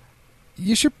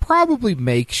 you should probably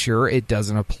make sure it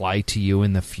doesn't apply to you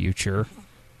in the future,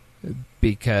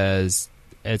 because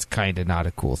it's kind of not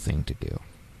a cool thing to do.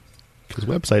 Because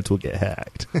websites will get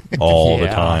hacked. All the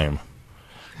Yeah. time.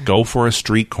 Go for a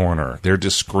street corner. They're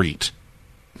discreet.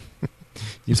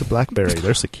 Use a BlackBerry.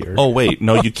 They're secure. Oh, wait.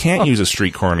 No, you can't use a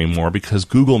street corner anymore because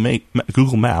Google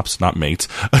Maps, not Mates,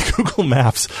 Google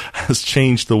Maps has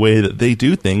changed the way that they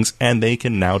do things, and they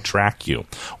can now track you.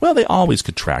 Well, they always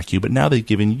could track you, but now they've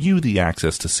given you the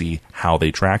access to see how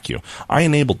they track you. I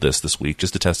enabled this week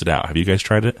just to test it out. Have you guys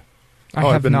tried it?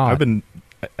 I have not.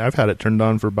 I've had it turned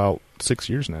on for about 6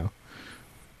 years now.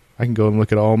 I can go and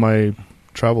look at all my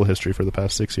travel history for the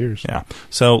past 6 years. Yeah.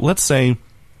 So let's say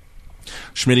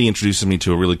Schmitty introduces me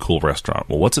to a really cool restaurant.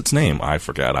 Well, what's its name? I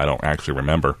forget. I don't actually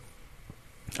remember.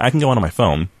 I can go onto my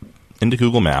phone, into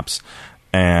Google Maps,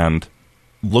 and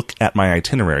look at my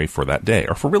itinerary for that day,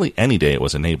 or for really any day it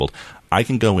was enabled. I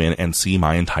can go in and see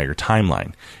my entire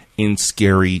timeline in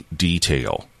scary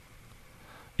detail.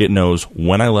 It knows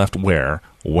when I left where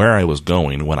I was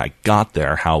going, when I got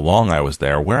there, how long I was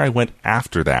there, where I went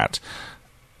after that,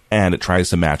 and it tries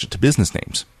to match it to business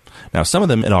names. Now, some of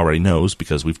them it already knows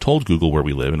because we've told Google where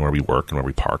we live and where we work and where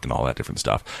we park and all that different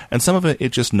stuff. And some of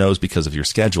it just knows because of your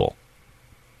schedule.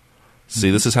 See,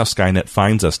 this is how Skynet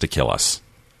finds us to kill us.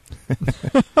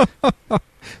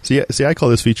 See, I call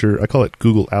this feature, I call it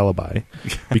Google Alibi.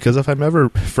 Because if I'm ever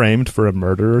framed for a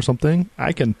murder or something,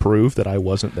 I can prove that I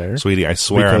wasn't there. Sweetie, I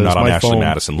swear I'm Because not on my Ashley phone-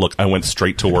 Madison. Look, I went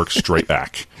straight to work, straight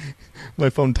back. My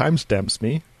phone timestamps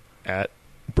me at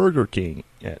Burger King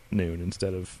at noon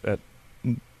instead of at...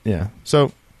 Yeah.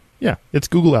 So, yeah, it's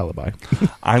Google Alibi.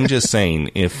 I'm just saying,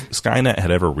 if Skynet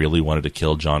had ever really wanted to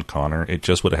kill John Connor, it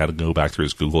just would have had to go back through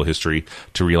his Google history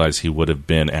to realize he would have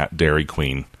been at Dairy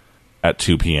Queen at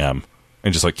 2 p.m.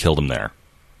 and just, killed him there.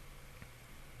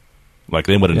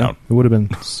 They would have known. It would have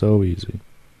been so easy.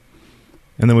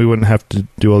 And then we wouldn't have to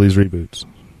do all these reboots.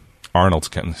 Arnold's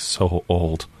getting so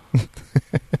old.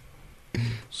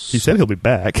 He said he'll be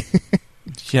back.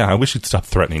 Yeah, I wish he'd stop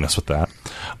threatening us with that.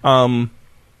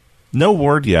 No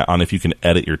word yet on if you can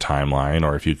edit your timeline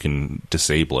or if you can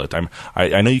disable it.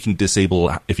 I know you can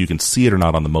disable if you can see it or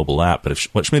not on the mobile app, but if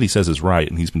what Schmitty says is right,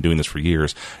 and he's been doing this for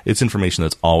years, it's information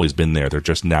that's always been there. They're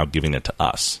just now giving it to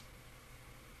us.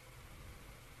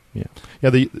 Yeah.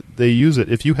 They use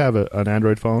it if you have an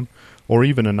Android phone or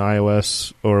even an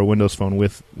iOS or a Windows phone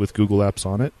with Google Apps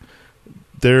on it.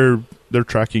 They're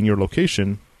tracking your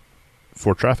location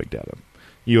for traffic data.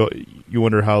 You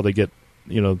wonder how they get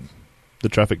the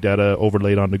traffic data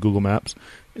overlaid onto Google Maps.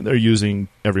 They're using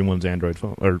everyone's Android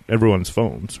phone or everyone's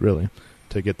phones really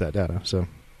to get that data. So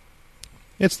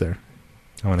it's there.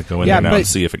 I want to go in there now and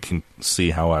see if it can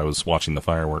see how I was watching the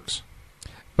fireworks.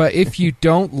 But if you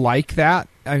don't like that,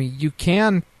 I mean, you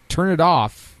can turn it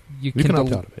off. You can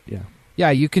opt out of it. Yeah.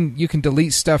 Yeah, you can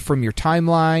delete stuff from your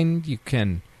timeline. You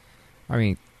can,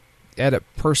 edit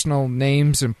personal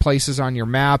names and places on your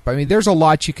map. I mean, there's a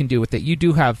lot you can do with it. You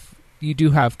do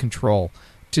have control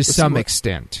to some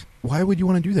extent. Why would you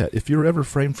want to do that? If you're ever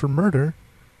framed for murder,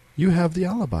 you have the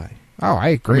alibi. Oh, I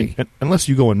agree. Unless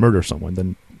you go and murder someone,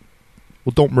 then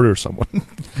don't murder someone.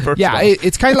 Yeah,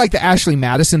 it's kind of like the Ashley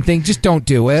Madison thing. Just don't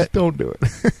do it. Don't do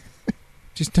it.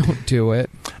 Just don't do it.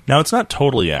 Now, it's not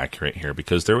totally accurate here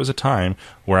because there was a time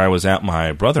where I was at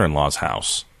my brother-in-law's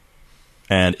house,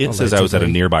 and it says I was at a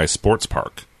nearby sports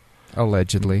park.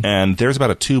 Allegedly. And there's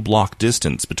about a 2-block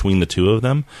distance between the two of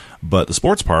them, but the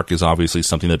sports park is obviously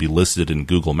something that'd be listed in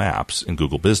Google Maps, in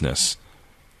Google Business.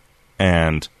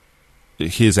 And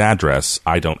his address,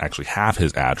 I don't actually have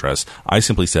his address. I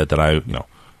simply said that I,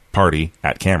 party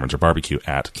at Cameron's or barbecue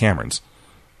at Cameron's.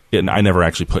 And I never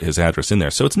actually put his address in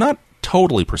there. So it's not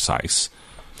totally precise.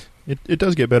 It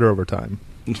does get better over time.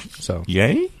 So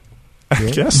yay?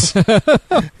 I guess.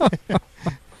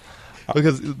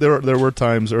 Because there were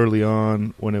times early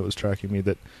on when it was tracking me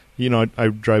that, I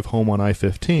drive home on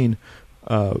I-15,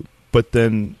 but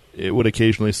then it would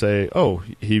occasionally say, oh,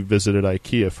 he visited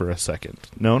IKEA for a second.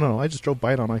 No, I just drove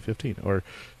by it on I-15. Or,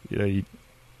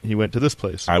 he went to this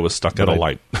place. I was stuck at a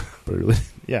light.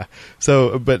 Yeah.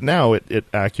 So, but now it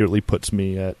accurately puts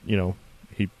me at,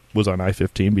 he was on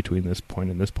I-15 between this point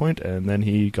and this point, and then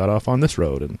he got off on this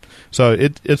road. And so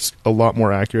it's a lot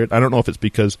more accurate. I don't know if it's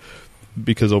because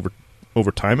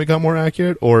over time it got more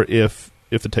accurate, or if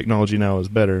the technology now is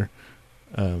better.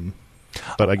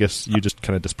 But I guess you just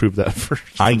kind of disproved that.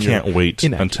 I can't wait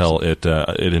until it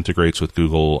integrates with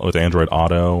Android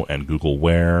Auto and Google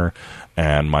Wear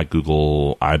and my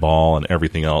Google Eyeball and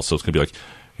everything else. So it's going to be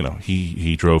like,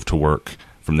 he drove to work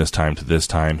from this time to this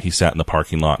time. He sat in the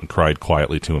parking lot and cried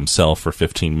quietly to himself for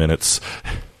 15 minutes.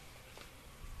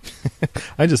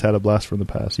 I just had a blast from the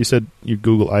past. You said you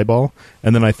Google Eyeball,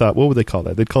 and then I thought, what would they call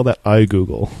that? They'd call that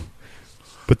iGoogle.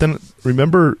 But then,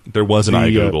 remember... There was an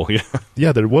iGoogle,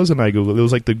 Yeah, there was an iGoogle. It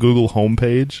was like the Google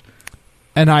homepage.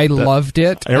 And I loved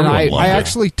it. And I loved it.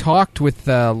 actually talked with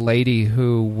the lady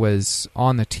who was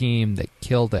on the team that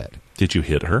killed it. Did you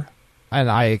hit her? And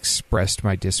I expressed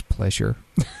my displeasure.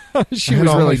 She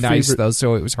was really nice, though,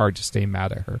 so it was hard to stay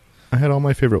mad at her. I had all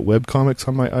my favorite webcomics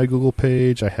on my iGoogle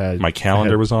page. My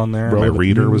calendar was on there. My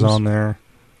reader was on there.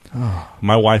 Oh.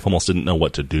 My wife almost didn't know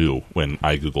what to do when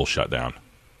iGoogle shut down.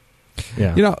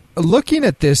 Yeah. Looking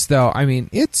at this, though, I mean,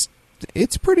 it's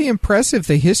pretty impressive,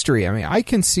 the history. I mean, I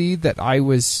can see where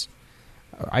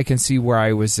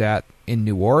I was at in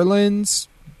New Orleans,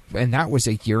 and that was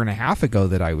a year and a half ago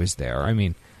that I was there. I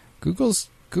mean, Google's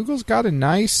got a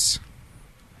nice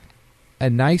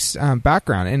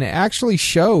background, and it actually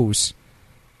shows.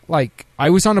 Like, I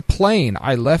was on a plane.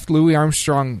 I left Louis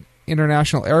Armstrong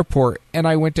International Airport, and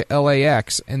I went to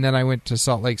LAX, and then I went to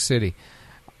Salt Lake City.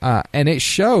 And it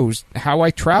shows how I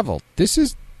traveled. This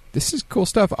is cool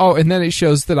stuff. Oh, and then it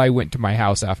shows that I went to my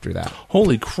house after that.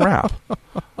 Holy crap!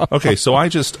 Okay, so I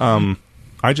just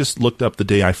looked up the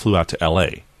day I flew out to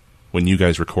L.A. When you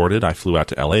guys recorded, I flew out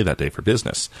to L.A. that day for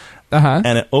business,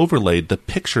 and it overlaid the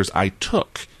pictures I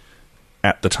took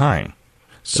at the time.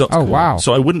 So, wow!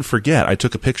 So I wouldn't forget. I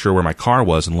took a picture where my car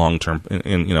was in long-term,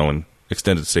 in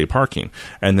extended stay parking,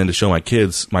 and then to show my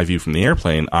kids my view from the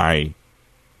airplane, I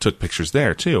took pictures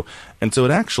there too. And so it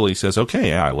actually says,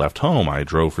 okay, I left home, I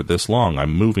drove for this long,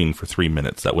 I'm moving for 3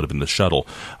 minutes. That would have been the shuttle.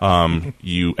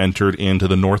 You entered into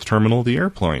the north terminal of the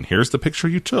airplane. Here's the picture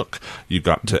you took. You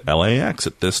got to LAX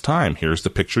at this time. Here's the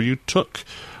picture you took.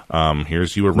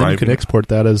 Here's you arriving. Then you could export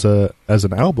that as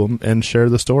an album and share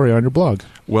the story on your blog.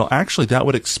 Well, actually, that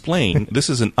would explain, this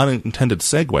is an unintended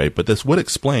segue, but this would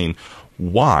explain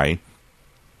why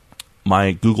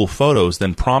my Google Photos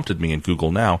then prompted me in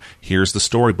Google Now, here's the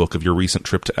storybook of your recent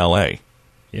trip to L.A.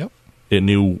 Yep. It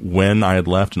knew when I had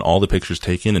left and all the pictures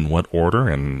taken, in what order,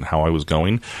 and how I was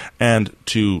going. And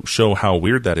to show how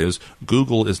weird that is,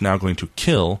 Google is now going to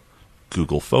kill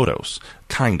Google Photos.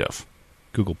 Kind of.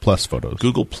 Google Plus Photos.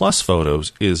 Google Plus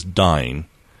Photos is dying.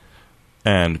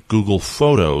 And Google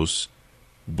Photos,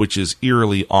 which is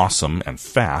eerily awesome and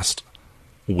fast,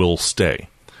 will stay.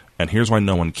 And here's why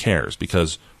no one cares,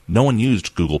 because no one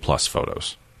used Google Plus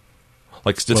Photos.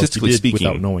 Like, statistically speaking,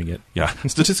 without knowing it. Yeah,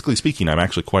 statistically speaking, I'm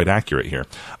actually quite accurate here.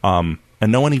 And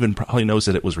no one even probably knows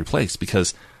that it was replaced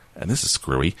because, and this is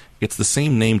screwy, it's the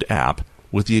same named app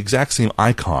with the exact same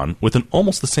icon with an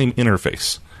almost the same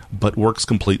interface, but works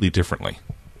completely differently.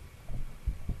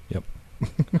 Yep.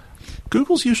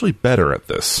 Google's usually better at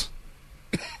this.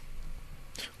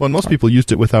 Well, most people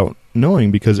used it without knowing,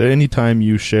 because at any time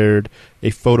you shared a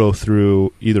photo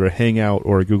through either a Hangout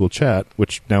or a Google Chat,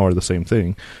 which now are the same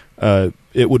thing,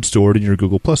 it would store it in your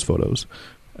Google Plus photos.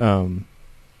 And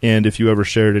if you ever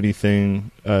shared anything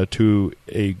to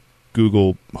a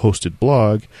Google-hosted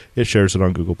blog, it shares it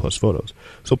on Google Plus Photos.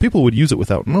 So people would use it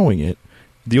without knowing it.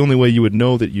 The only way you would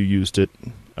know that you used it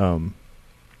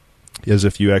is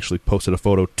if you actually posted a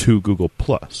photo to Google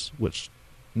Plus, which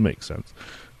makes sense.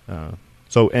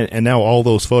 So now all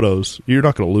those photos, you're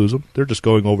not going to lose them. They're just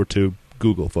going over to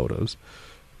Google Photos.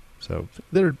 So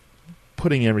they're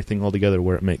putting everything all together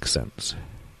where it makes sense.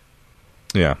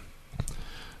 Yeah.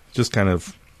 Just kind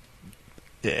of,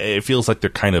 it feels like they're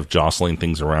kind of jostling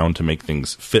things around to make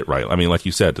things fit right. I mean, like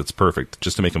you said, it's perfect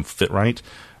just to make them fit right,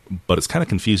 but it's kind of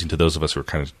confusing to those of us who are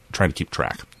kind of trying to keep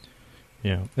track.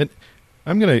 Yeah. And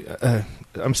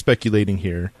I'm speculating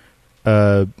here.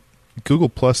 Google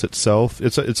Plus itself,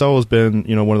 it's always been,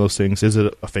 one of those things. Is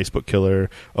it a Facebook killer?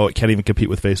 Oh, it can't even compete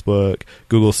with Facebook.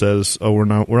 Google says, oh, we're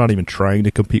not even trying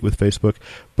to compete with Facebook.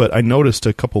 But I noticed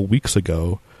a couple weeks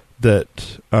ago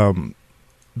that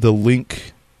the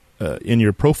link in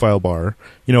your profile bar,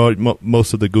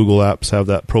 most of the Google apps have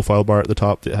that profile bar at the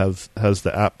top that has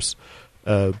the apps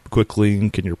quick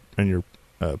link and your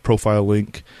profile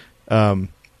link.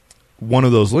 One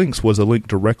of those links was a link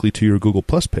directly to your Google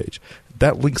Plus page.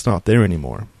 That link's not there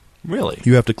anymore. Really?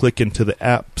 You have to click into the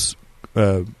apps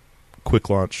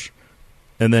quick launch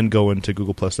and then go into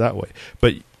Google Plus that way.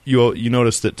 But you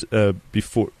notice that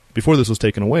before this was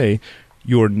taken away,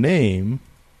 your name,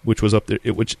 which was up there,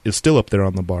 which is still up there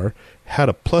on the bar, had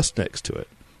a plus next to it.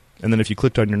 And then if you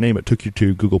clicked on your name, it took you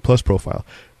to Google Plus profile.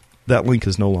 That link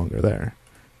is no longer there.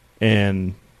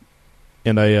 And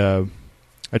I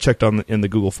checked in the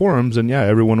Google forums, and yeah,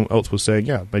 everyone else was saying,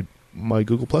 yeah, my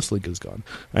Google Plus link is gone.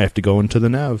 I have to go into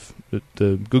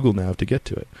the Google Nav to get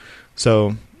to it.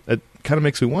 So it kind of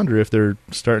makes me wonder if they're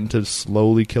starting to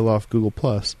slowly kill off Google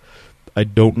Plus. I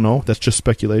don't know. That's just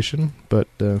speculation, but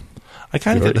I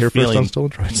kind of get the feeling. On Stolen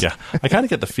Droids. Yeah, I kind of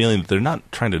get the feeling that they're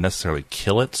not trying to necessarily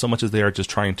kill it so much as they are just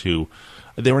trying to.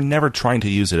 They were never trying to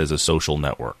use it as a social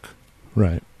network,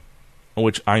 right?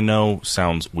 Which I know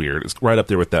sounds weird. It's right up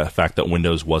there with the fact that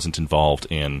Windows wasn't involved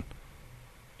in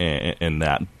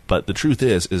that. But the truth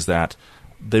is that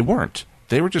they weren't.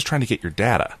 They were just trying to get your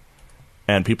data,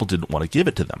 and people didn't want to give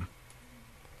it to them.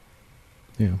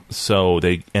 Yeah. So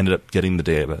they ended up getting the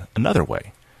data another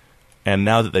way. And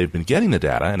now that they've been getting the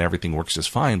data and everything works just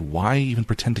fine, why even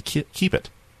pretend to keep it?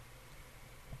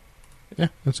 Yeah,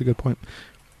 that's a good point.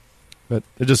 But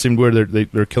it just seemed weird.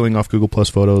 They're killing off Google Plus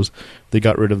Photos. They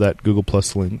got rid of that Google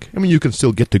Plus link. I mean, you can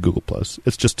still get to Google Plus.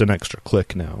 It's just an extra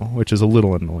click now, which is a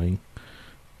little annoying.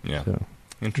 Yeah. So,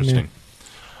 interesting.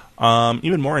 Yeah.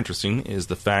 Even more interesting is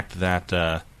the fact that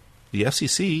the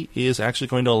FCC is actually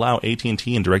going to allow AT&T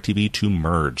and DirecTV to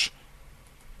merge,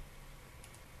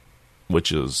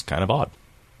 which is kind of odd.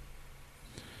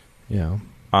 Yeah.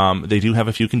 They do have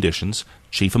a few conditions.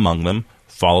 Chief among them,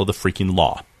 follow the freaking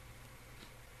law.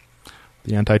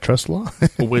 The antitrust law?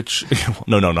 Which,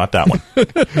 no, not that one.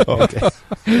 Oh, okay.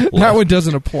 That one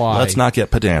doesn't apply. Let's not get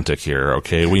pedantic here,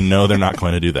 okay? We know they're not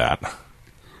going to do that.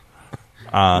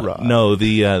 Right. No,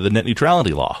 the net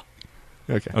neutrality law.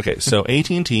 Okay. So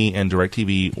AT&T and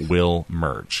DirecTV will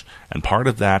merge. And part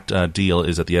of that deal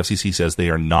is that the FCC says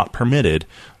they are not permitted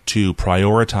to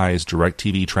prioritize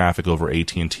DirecTV traffic over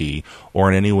AT&T or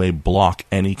in any way block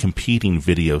any competing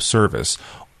video service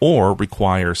or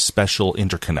require special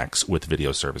interconnects with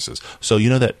video services. So you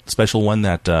know that special one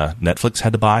that Netflix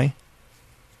had to buy?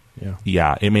 Yeah.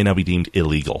 Yeah, it may now be deemed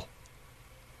illegal.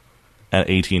 And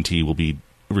AT&T will be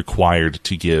required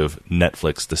to give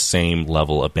Netflix the same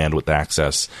level of bandwidth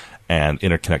access and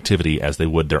interconnectivity as they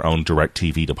would their own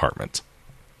DirecTV department.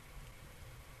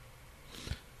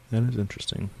 That is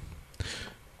interesting.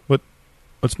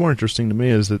 What's more interesting to me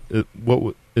is that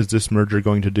what is this merger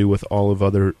going to do with all of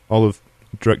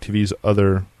DirecTV's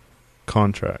other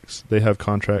contracts? They have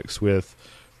contracts with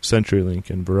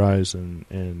CenturyLink and Verizon,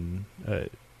 and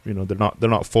they're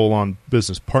not full on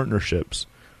business partnerships.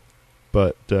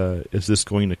 But is this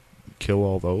going to kill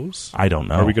all those? I don't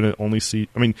know. Are we going to only see...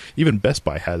 I mean, even Best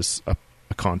Buy has a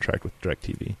contract with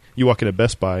DirecTV. You walk into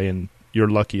Best Buy and you're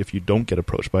lucky if you don't get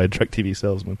approached by a DirecTV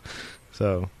salesman.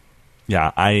 So,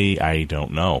 yeah, I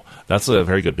don't know. That's a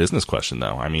very good business question,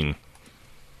 though. I mean,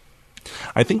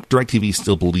 I think DirecTV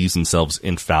still believes themselves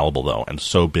infallible, though, and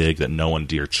so big that no one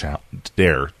dare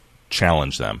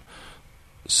challenge them.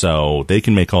 So they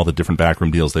can make all the different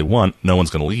backroom deals they want. No one's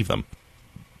going to leave them,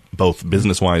 both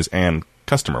business-wise and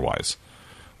customer-wise,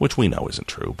 which we know isn't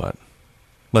true, but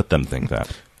let them think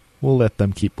that. We'll let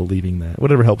them keep believing that.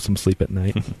 Whatever helps them sleep at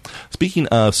night. Speaking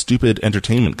of stupid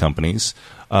entertainment companies,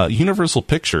 Universal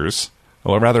Pictures,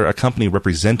 or rather a company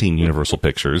representing Universal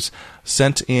Pictures,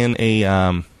 sent in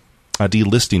a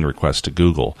delisting request to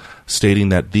Google, stating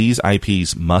that these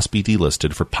IPs must be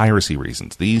delisted for piracy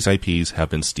reasons. These IPs have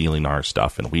been stealing our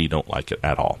stuff, and we don't like it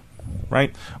at all.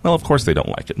 Right? Well, of course they don't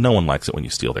like it. No one likes it when you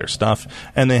steal their stuff,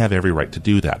 and they have every right to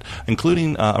do that,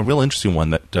 including a real interesting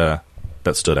one that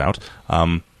stood out,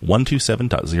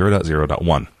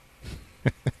 127.0.0.1.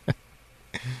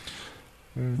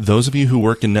 Those of you who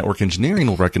work in network engineering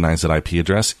will recognize that IP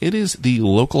address. It is the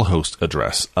localhost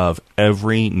address of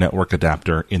every network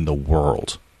adapter in the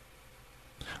world.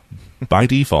 By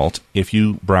default, if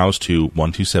you browse to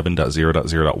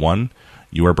 127.0.0.1,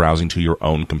 you are browsing to your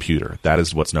own computer. That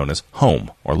is what's known as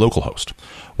home or localhost,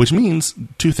 which means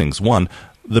two things. One,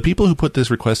 the people who put this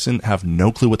request in have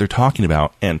no clue what they're talking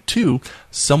about. And two,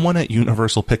 someone at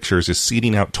Universal Pictures is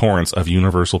seeding out torrents of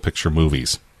Universal Picture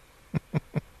movies.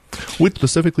 Which,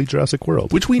 specifically Jurassic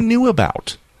World. Which we knew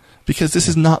about, because this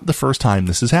is not the first time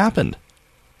this has happened.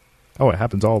 Oh, it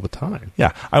happens all the time.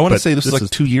 Yeah, I want to say this was like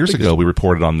 2 years ago we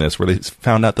reported on this, where they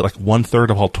found out that like 1/3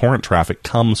 of all torrent traffic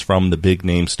comes from the big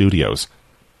name studios.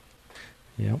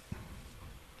 Yep.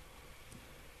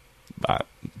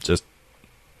 Just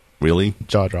really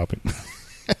jaw-dropping.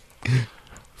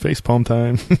 Facepalm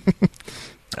time.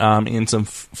 In some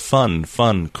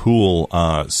fun, cool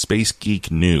space geek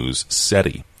news,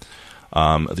 SETI,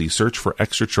 the search for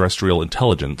extraterrestrial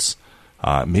intelligence,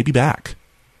 may be back.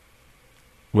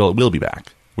 Well, it will be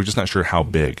back. We're just not sure how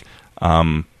big.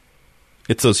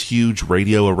 It's those huge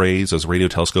radio arrays, those radio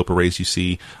telescope arrays you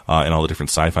see in all the different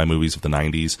sci-fi movies of the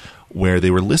 90s, where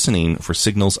they were listening for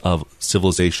signals of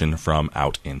civilization from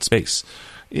out in space.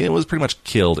 It was pretty much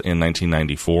killed in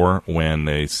 1994 when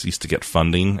they ceased to get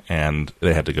funding and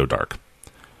they had to go dark.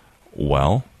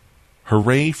 Well,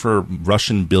 hooray for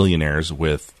Russian billionaires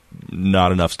with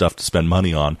not enough stuff to spend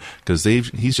money on, because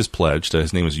he's just pledged,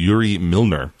 his name is Yuri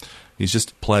Milner, he's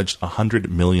just pledged $100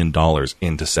 million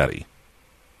into SETI.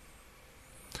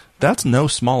 That's no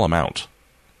small amount.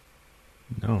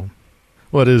 No.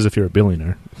 Well, it is if you're a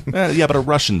billionaire. Yeah, but a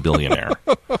Russian billionaire.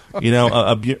 You know,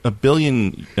 a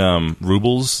billion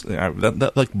rubles,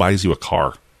 that like buys you a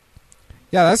car.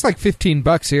 Yeah, that's like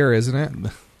 $15 here, isn't it?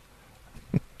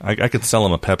 I could sell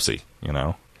him a Pepsi, you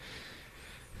know.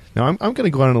 Now, I'm going to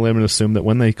go out on a limb and assume that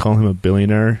when they call him a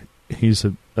billionaire, he's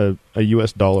a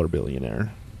U.S. dollar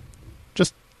billionaire.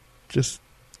 Just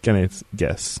going to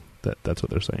guess that that's what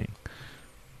they're saying.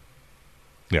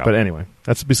 Yeah. But anyway,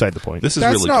 that's beside the point. This is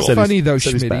that's really not cool. funny, though,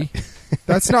 Schmitty.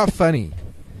 That's not funny.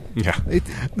 Yeah.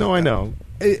 No, I know.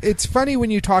 It's funny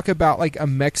when you talk about like a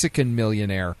Mexican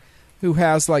millionaire who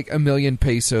has like 1 million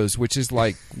pesos, which is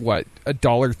like what,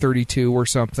 $1.32 or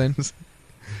something.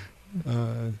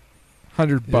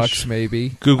 $100 maybe.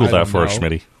 Google I that don't for us, know.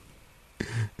 Schmitty.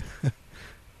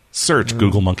 Search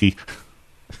Google Monkey.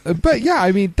 But yeah,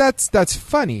 I mean that's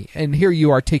funny, and here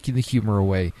you are taking the humor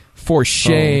away. For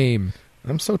shame.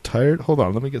 I'm so tired. Hold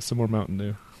on, let me get some more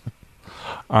Mountain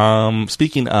Dew.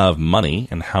 Speaking of money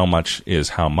and how much is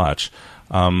how much,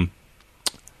 yeah,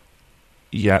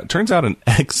 it turns out an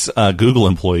ex-Google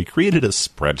employee created a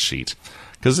spreadsheet.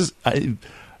 Because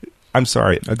I'm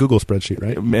sorry. A Google spreadsheet,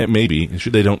 right? Maybe.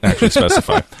 They don't actually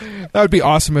specify. That would be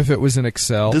awesome if it was in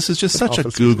Excel. This is just such a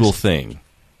Google thing.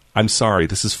 I'm sorry.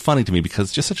 This is funny to me because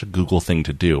it's just such a Google thing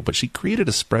to do. But she created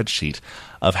a spreadsheet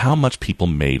of how much people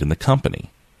made in the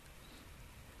company.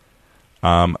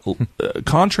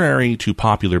 Contrary to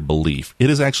popular belief, it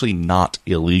is actually not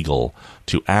illegal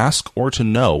to ask or to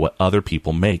know what other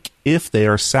people make if they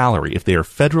are salary, if they are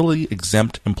federally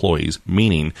exempt employees,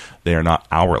 meaning they are not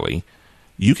hourly.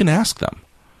 You can ask them,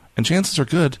 and chances are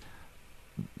good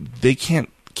they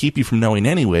can't keep you from knowing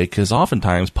anyway, because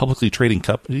oftentimes publicly trading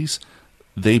companies,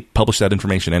 they publish that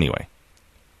information anyway.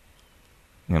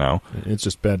 You know, it's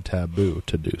just bad taboo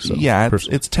to do so. Yeah,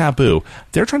 it's taboo.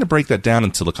 They're trying to break that down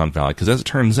in Silicon Valley because, as it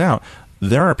turns out,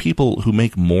 there are people who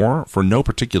make more for no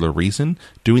particular reason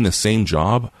doing the same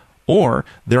job, or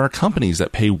there are companies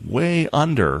that pay way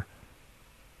under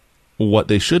what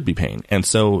they should be paying. And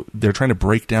so they're trying to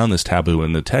break down this taboo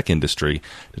in the tech industry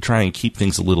to try and keep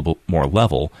things a little bit more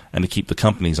level and to keep the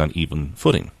companies on even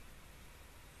footing.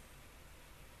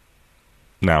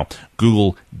 Now,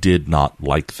 Google did not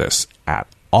like this at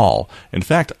all. In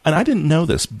fact, and I didn't know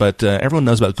this, but everyone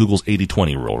knows about Google's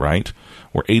 80-20 rule, right?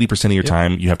 Where 80% of your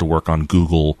time you have to work on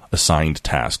Google-assigned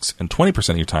tasks, and 20%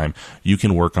 of your time you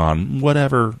can work on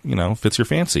whatever, fits your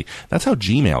fancy. That's how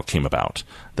Gmail came about.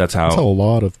 That's how a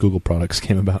lot of Google products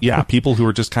came about. Yeah, people who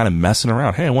were just kind of messing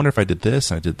around. Hey, I wonder if I did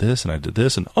this, and I did this, and I did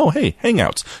this, and oh, hey,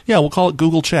 Hangouts. Yeah, we'll call it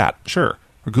Google Chat, sure,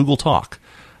 or Google Talk.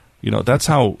 That's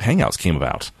how Hangouts came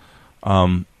about.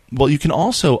 Well, you can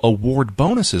also award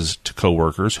bonuses to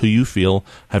coworkers who you feel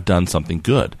have done something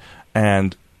good.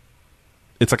 And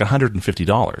it's like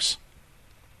 $150.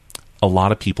 A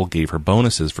lot of people gave her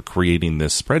bonuses for creating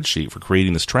this spreadsheet, for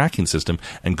creating this tracking system,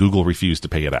 and Google refused to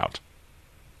pay it out.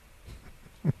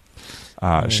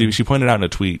 She pointed out in a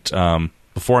tweet,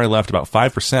 before I left, about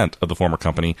 5% of the former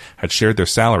company had shared their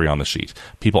salary on the sheet.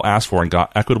 People asked for and got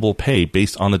equitable pay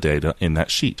based on the data in that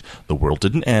sheet. The world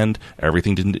didn't end.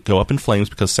 Everything didn't go up in flames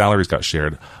because salaries got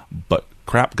shared. But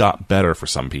crap got better for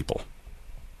some people.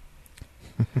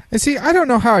 And see, I don't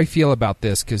know how I feel about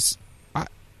this because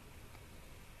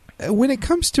when it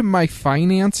comes to my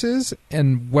finances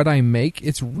and what I make,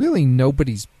 it's really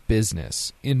nobody's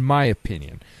business, in my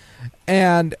opinion.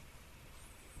 And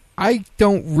I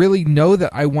don't really know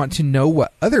that I want to know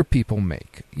what other people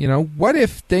make. What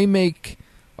if they make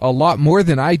a lot more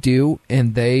than I do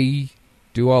and they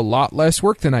do a lot less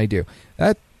work than I do?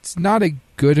 That's not a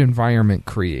good environment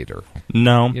creator.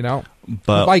 No.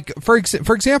 But like for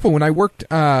example, when I worked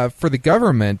for the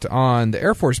government on the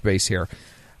Air Force Base here,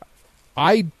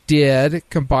 I did,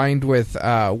 combined with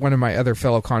one of my other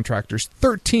fellow contractors,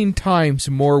 13 times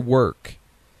more work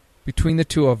between the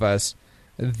two of us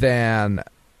than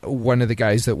one of the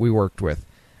guys that we worked with.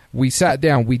 We sat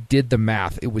down, we did the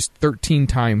math. It was 13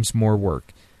 times more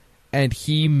work. And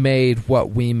he made what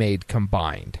we made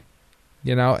combined.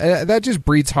 That just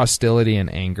breeds hostility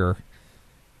and anger.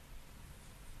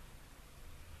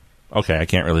 Okay, I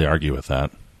can't really argue with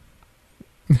that.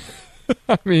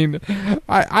 I mean,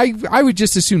 I would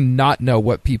just as soon not know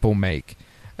what people make.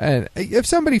 And if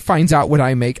somebody finds out what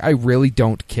I make, I really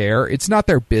don't care. It's not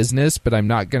their business, but I'm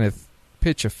not going to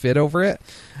pitch a fit over it.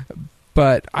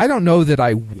 But I don't know that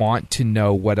I want to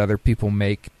know what other people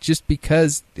make just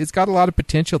because it's got a lot of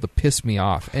potential to piss me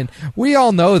off. And we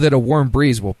all know that a warm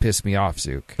breeze will piss me off,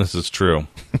 Zook. This is true.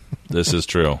 This is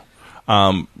true.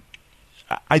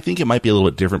 I think it might be a little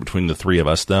bit different between the three of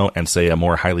us, though, and, say, a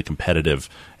more highly competitive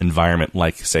environment,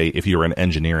 like, say, if you were an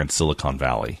engineer in Silicon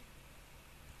Valley.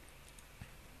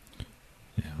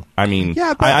 Yeah. I mean,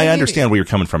 I understand where you're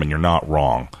coming from, and you're not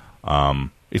wrong.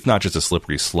 It's not just a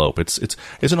slippery slope. It's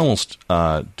an almost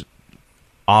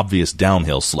obvious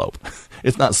downhill slope.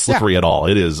 It's not slippery at all.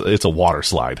 It's a water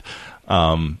slide.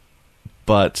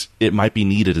 But it might be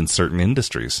needed in certain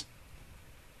industries.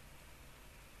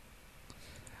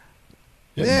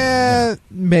 Yeah,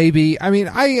 maybe. I mean,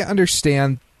 I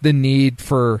understand the need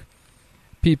for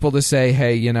people to say,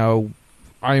 hey,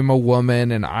 I'm a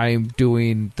woman and I'm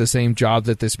doing the same job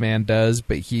that this man does,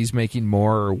 but he's making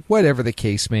more, or whatever the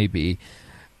case may be.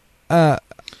 I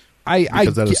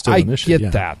get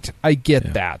that. I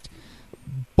get that.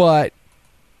 But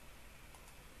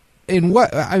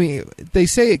they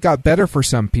say it got better for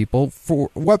some people. For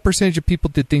what percentage of people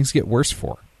did things get worse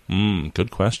for?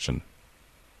 Good question.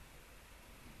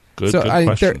 Good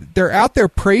question. They're out there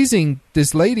praising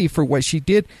this lady for what she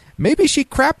did. Maybe she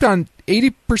crapped on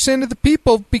 80% of the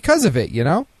people because of it,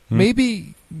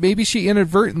 Maybe she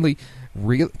inadvertently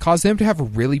caused them to have a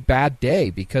really bad day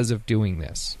because of doing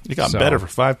this. It got better for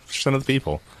 5% of the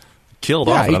people. Killed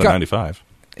off another 95.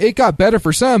 It got better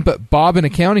for some, but Bob in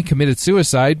accounting committed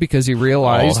suicide because he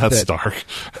realized that's dark.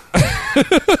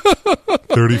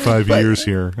 35 years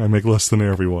here. I make less than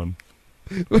everyone.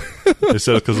 They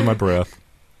said it because of my breath.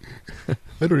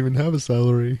 I don't even have a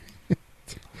salary.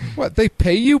 What, they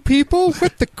pay you people?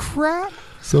 What the crap?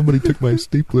 Somebody took my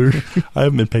stapler. I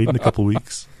haven't been paid in a couple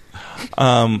weeks.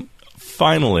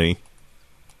 Finally,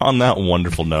 on that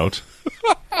wonderful note.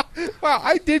 Wow,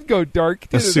 I did go dark,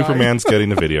 didn't Superman's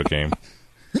getting a video game.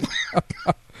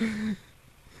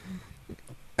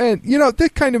 And,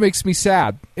 that kind of makes me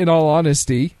sad, in all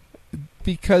honesty,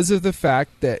 because of the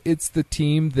fact that it's the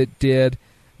team that did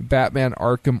Batman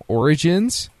Arkham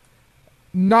Origins,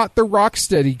 not the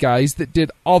Rocksteady guys that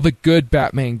did all the good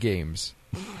Batman games.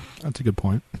 That's a good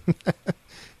point.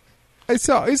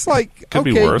 So it's like, could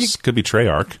be worse. Could be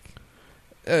Treyarch.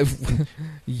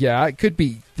 Yeah, it could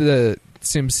be the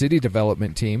SimCity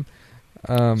development team.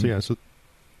 So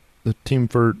the team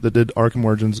that did Arkham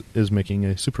Origins is making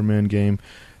a Superman game,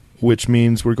 which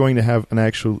means we're going to have an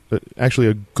actually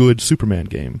a good Superman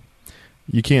game.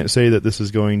 You can't say that this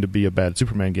is going to be a bad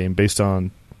Superman game based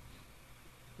on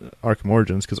Arkham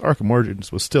Origins, because Arkham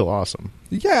Origins was still awesome.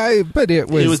 Yeah, but it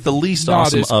was the least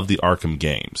awesome of the Arkham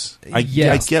games. I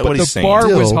get what he's saying. The bar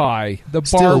was Still- high. The bar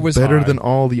Still was better high. than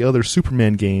all the other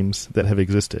Superman games that have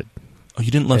existed. Oh,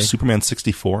 you didn't love Superman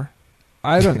 64?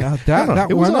 I don't know.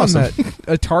 That It was one awesome. on the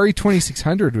Atari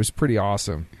 2600 was pretty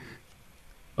awesome.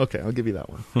 Okay, I'll give you that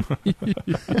one.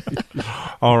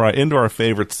 All right, into our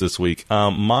favorites this week.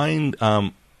 Mine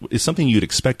is something you'd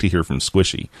expect to hear from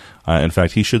Squishy. In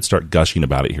fact, he should start gushing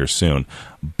about it here soon.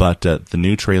 But the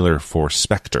new trailer for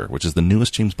Spectre, which is the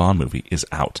newest James Bond movie, is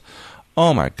out.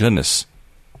 Oh my goodness.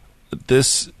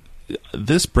 This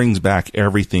brings back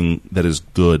everything that is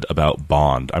good about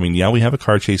Bond. I mean, yeah, we have a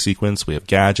car chase sequence, we have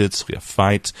gadgets, we have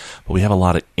fights, but we have a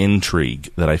lot of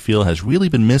intrigue that I feel has really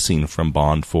been missing from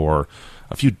Bond for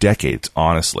a few decades,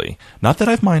 honestly. Not that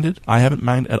I've minded. I haven't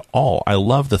minded at all. I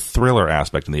love the thriller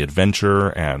aspect and the adventure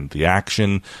and the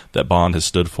action that Bond has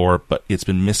stood for, but it's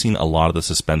been missing a lot of the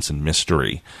suspense and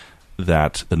mystery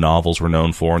that the novels were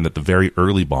known for and that the very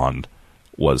early Bond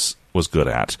was good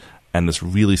at. And this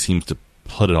really seems to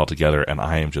put it all together, and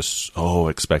I am just so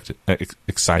excited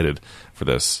for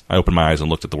this. I opened my eyes and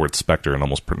looked at the word Spectre and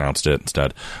almost pronounced it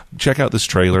instead. Check out this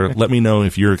trailer. Let me know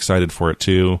if you're excited for it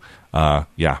too.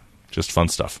 Yeah, just fun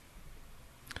stuff.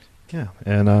 Yeah,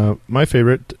 and my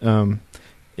favorite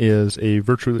is a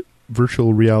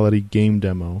virtual reality game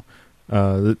demo.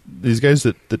 These guys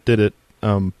that did it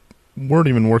weren't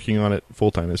even working on it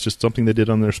full time. It's just something they did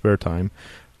on their spare time.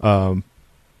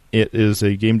 It is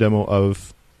a game demo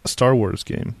of a Star Wars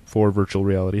game for virtual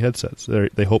reality headsets.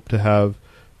 They hope to have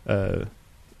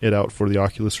it out for the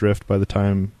Oculus Rift by the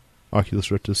time Oculus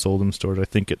Rift is sold in stores. I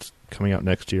think it's coming out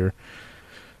next year.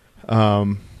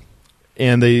 And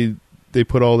they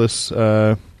put all this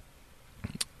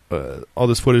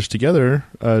footage together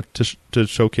to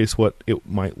showcase what it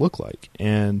might look like.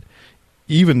 And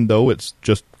even though it's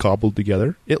just cobbled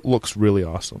together, it looks really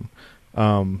awesome.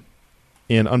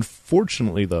 And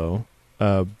unfortunately, though,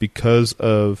 because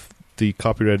of the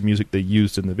copyrighted music they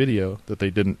used in the video that they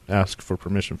didn't ask for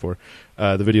permission for,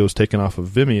 the video was taken off of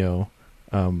Vimeo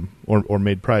or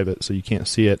made private, so you can't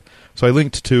see it. So I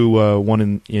linked to one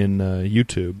in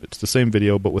YouTube. It's the same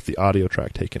video, but with the audio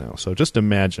track taken out. So just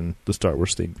imagine the Star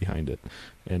Wars theme behind it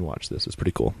and watch this. It's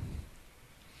pretty cool.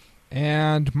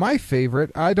 And my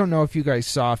favorite, I don't know if you guys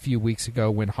saw a few weeks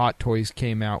ago when Hot Toys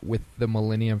came out with the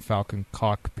Millennium Falcon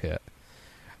cockpit.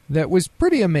 That was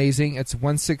pretty amazing. It's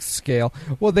 1/6 scale.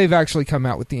 Well, they've actually come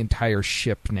out with the entire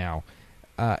ship now.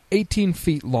 18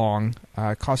 feet long.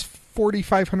 Costs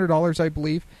 $4,500, I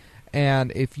believe.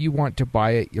 And if you want to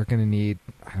buy it, you're going to need,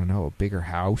 I don't know, a bigger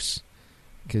house.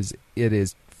 Because it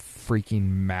is freaking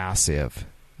massive.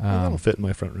 That'll fit in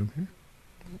my front room here.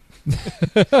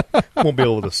 Won't be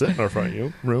able to sit in our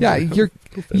front room. Yeah, you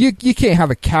can't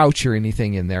have a couch or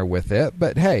anything in there with it.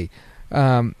 But hey...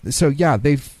 so yeah,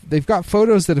 they've got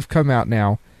photos that have come out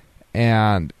now,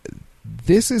 and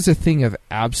this is a thing of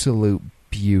absolute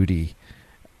beauty.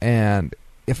 And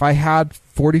if I had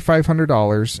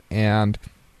 $4,500 and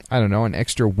I don't know, an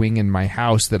extra wing in my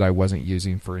house that I wasn't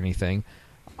using for anything,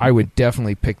 I would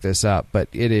definitely pick this up. But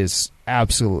it is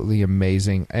absolutely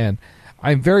amazing, and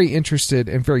I'm very interested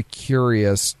and very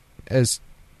curious as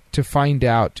to find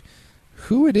out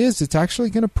who it is that's actually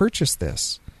going to purchase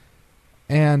this.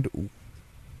 And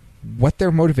what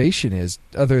their motivation is,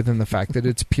 other than the fact that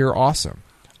it's pure awesome.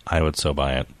 I would so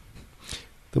buy it.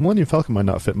 The Millennium Falcon might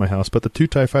not fit in my house, but the 2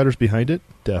 TIE fighters behind it,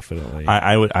 definitely.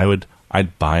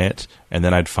 I'd buy it, and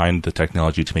then I'd find the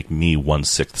technology to make me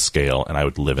 1/6 scale, and I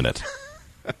would live in it.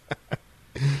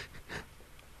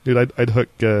 Dude, I'd hook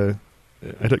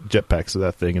jetpacks to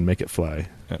that thing and make it fly.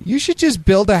 You should just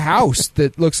build a house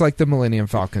that looks like the Millennium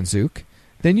Falcon, Zook.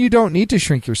 Then you don't need to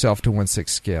shrink yourself to 1/6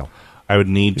 scale. I would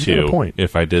need He's got a to point.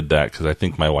 if I did that, because I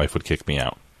think my wife would kick me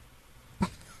out.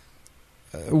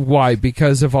 Why?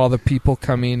 Because of all the people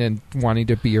coming and wanting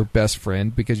to be your best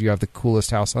friend because you have the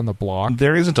coolest house on the block?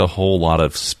 There isn't a whole lot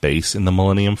of space in the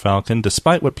Millennium Falcon.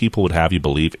 Despite what people would have you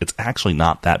believe, it's actually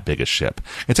not that big a ship.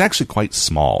 It's actually quite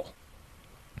small.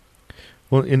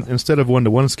 Well, instead of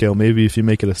 1-to-1 scale, maybe if you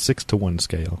make it a 6-to-1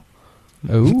 scale.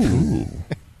 Ooh.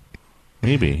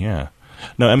 Maybe, yeah.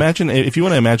 Now, imagine, if you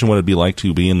want to imagine what it'd be like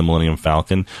to be in the Millennium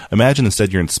Falcon, imagine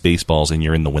instead you're in Spaceballs and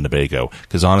you're in the Winnebago,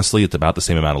 because honestly, it's about the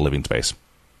same amount of living space.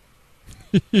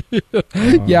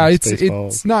 Yeah, it's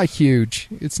Spaceballs. not huge.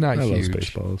 It's not I love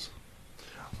huge. Spaceballs.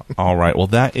 All right. Well,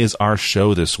 that is our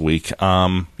show this week.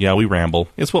 Yeah, we ramble.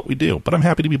 It's what we do. But I'm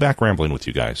happy to be back rambling with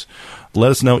you guys.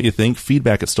 Let us know what you think.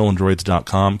 Feedback at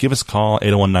stolendroids.com. Give us a call,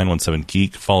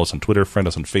 801-917-GEEK. Follow us on Twitter, friend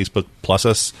us on Facebook, plus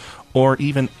us, or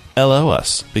even LO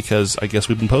us, because I guess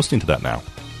we've been posting to that now.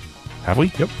 Have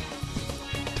we? Yep.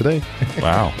 Today.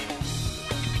 Wow.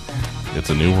 It's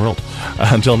a new world.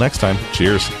 Until next time,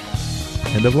 cheers.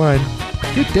 End of line.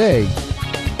 Good day.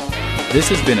 This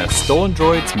has been a Stolen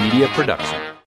Droids Media production.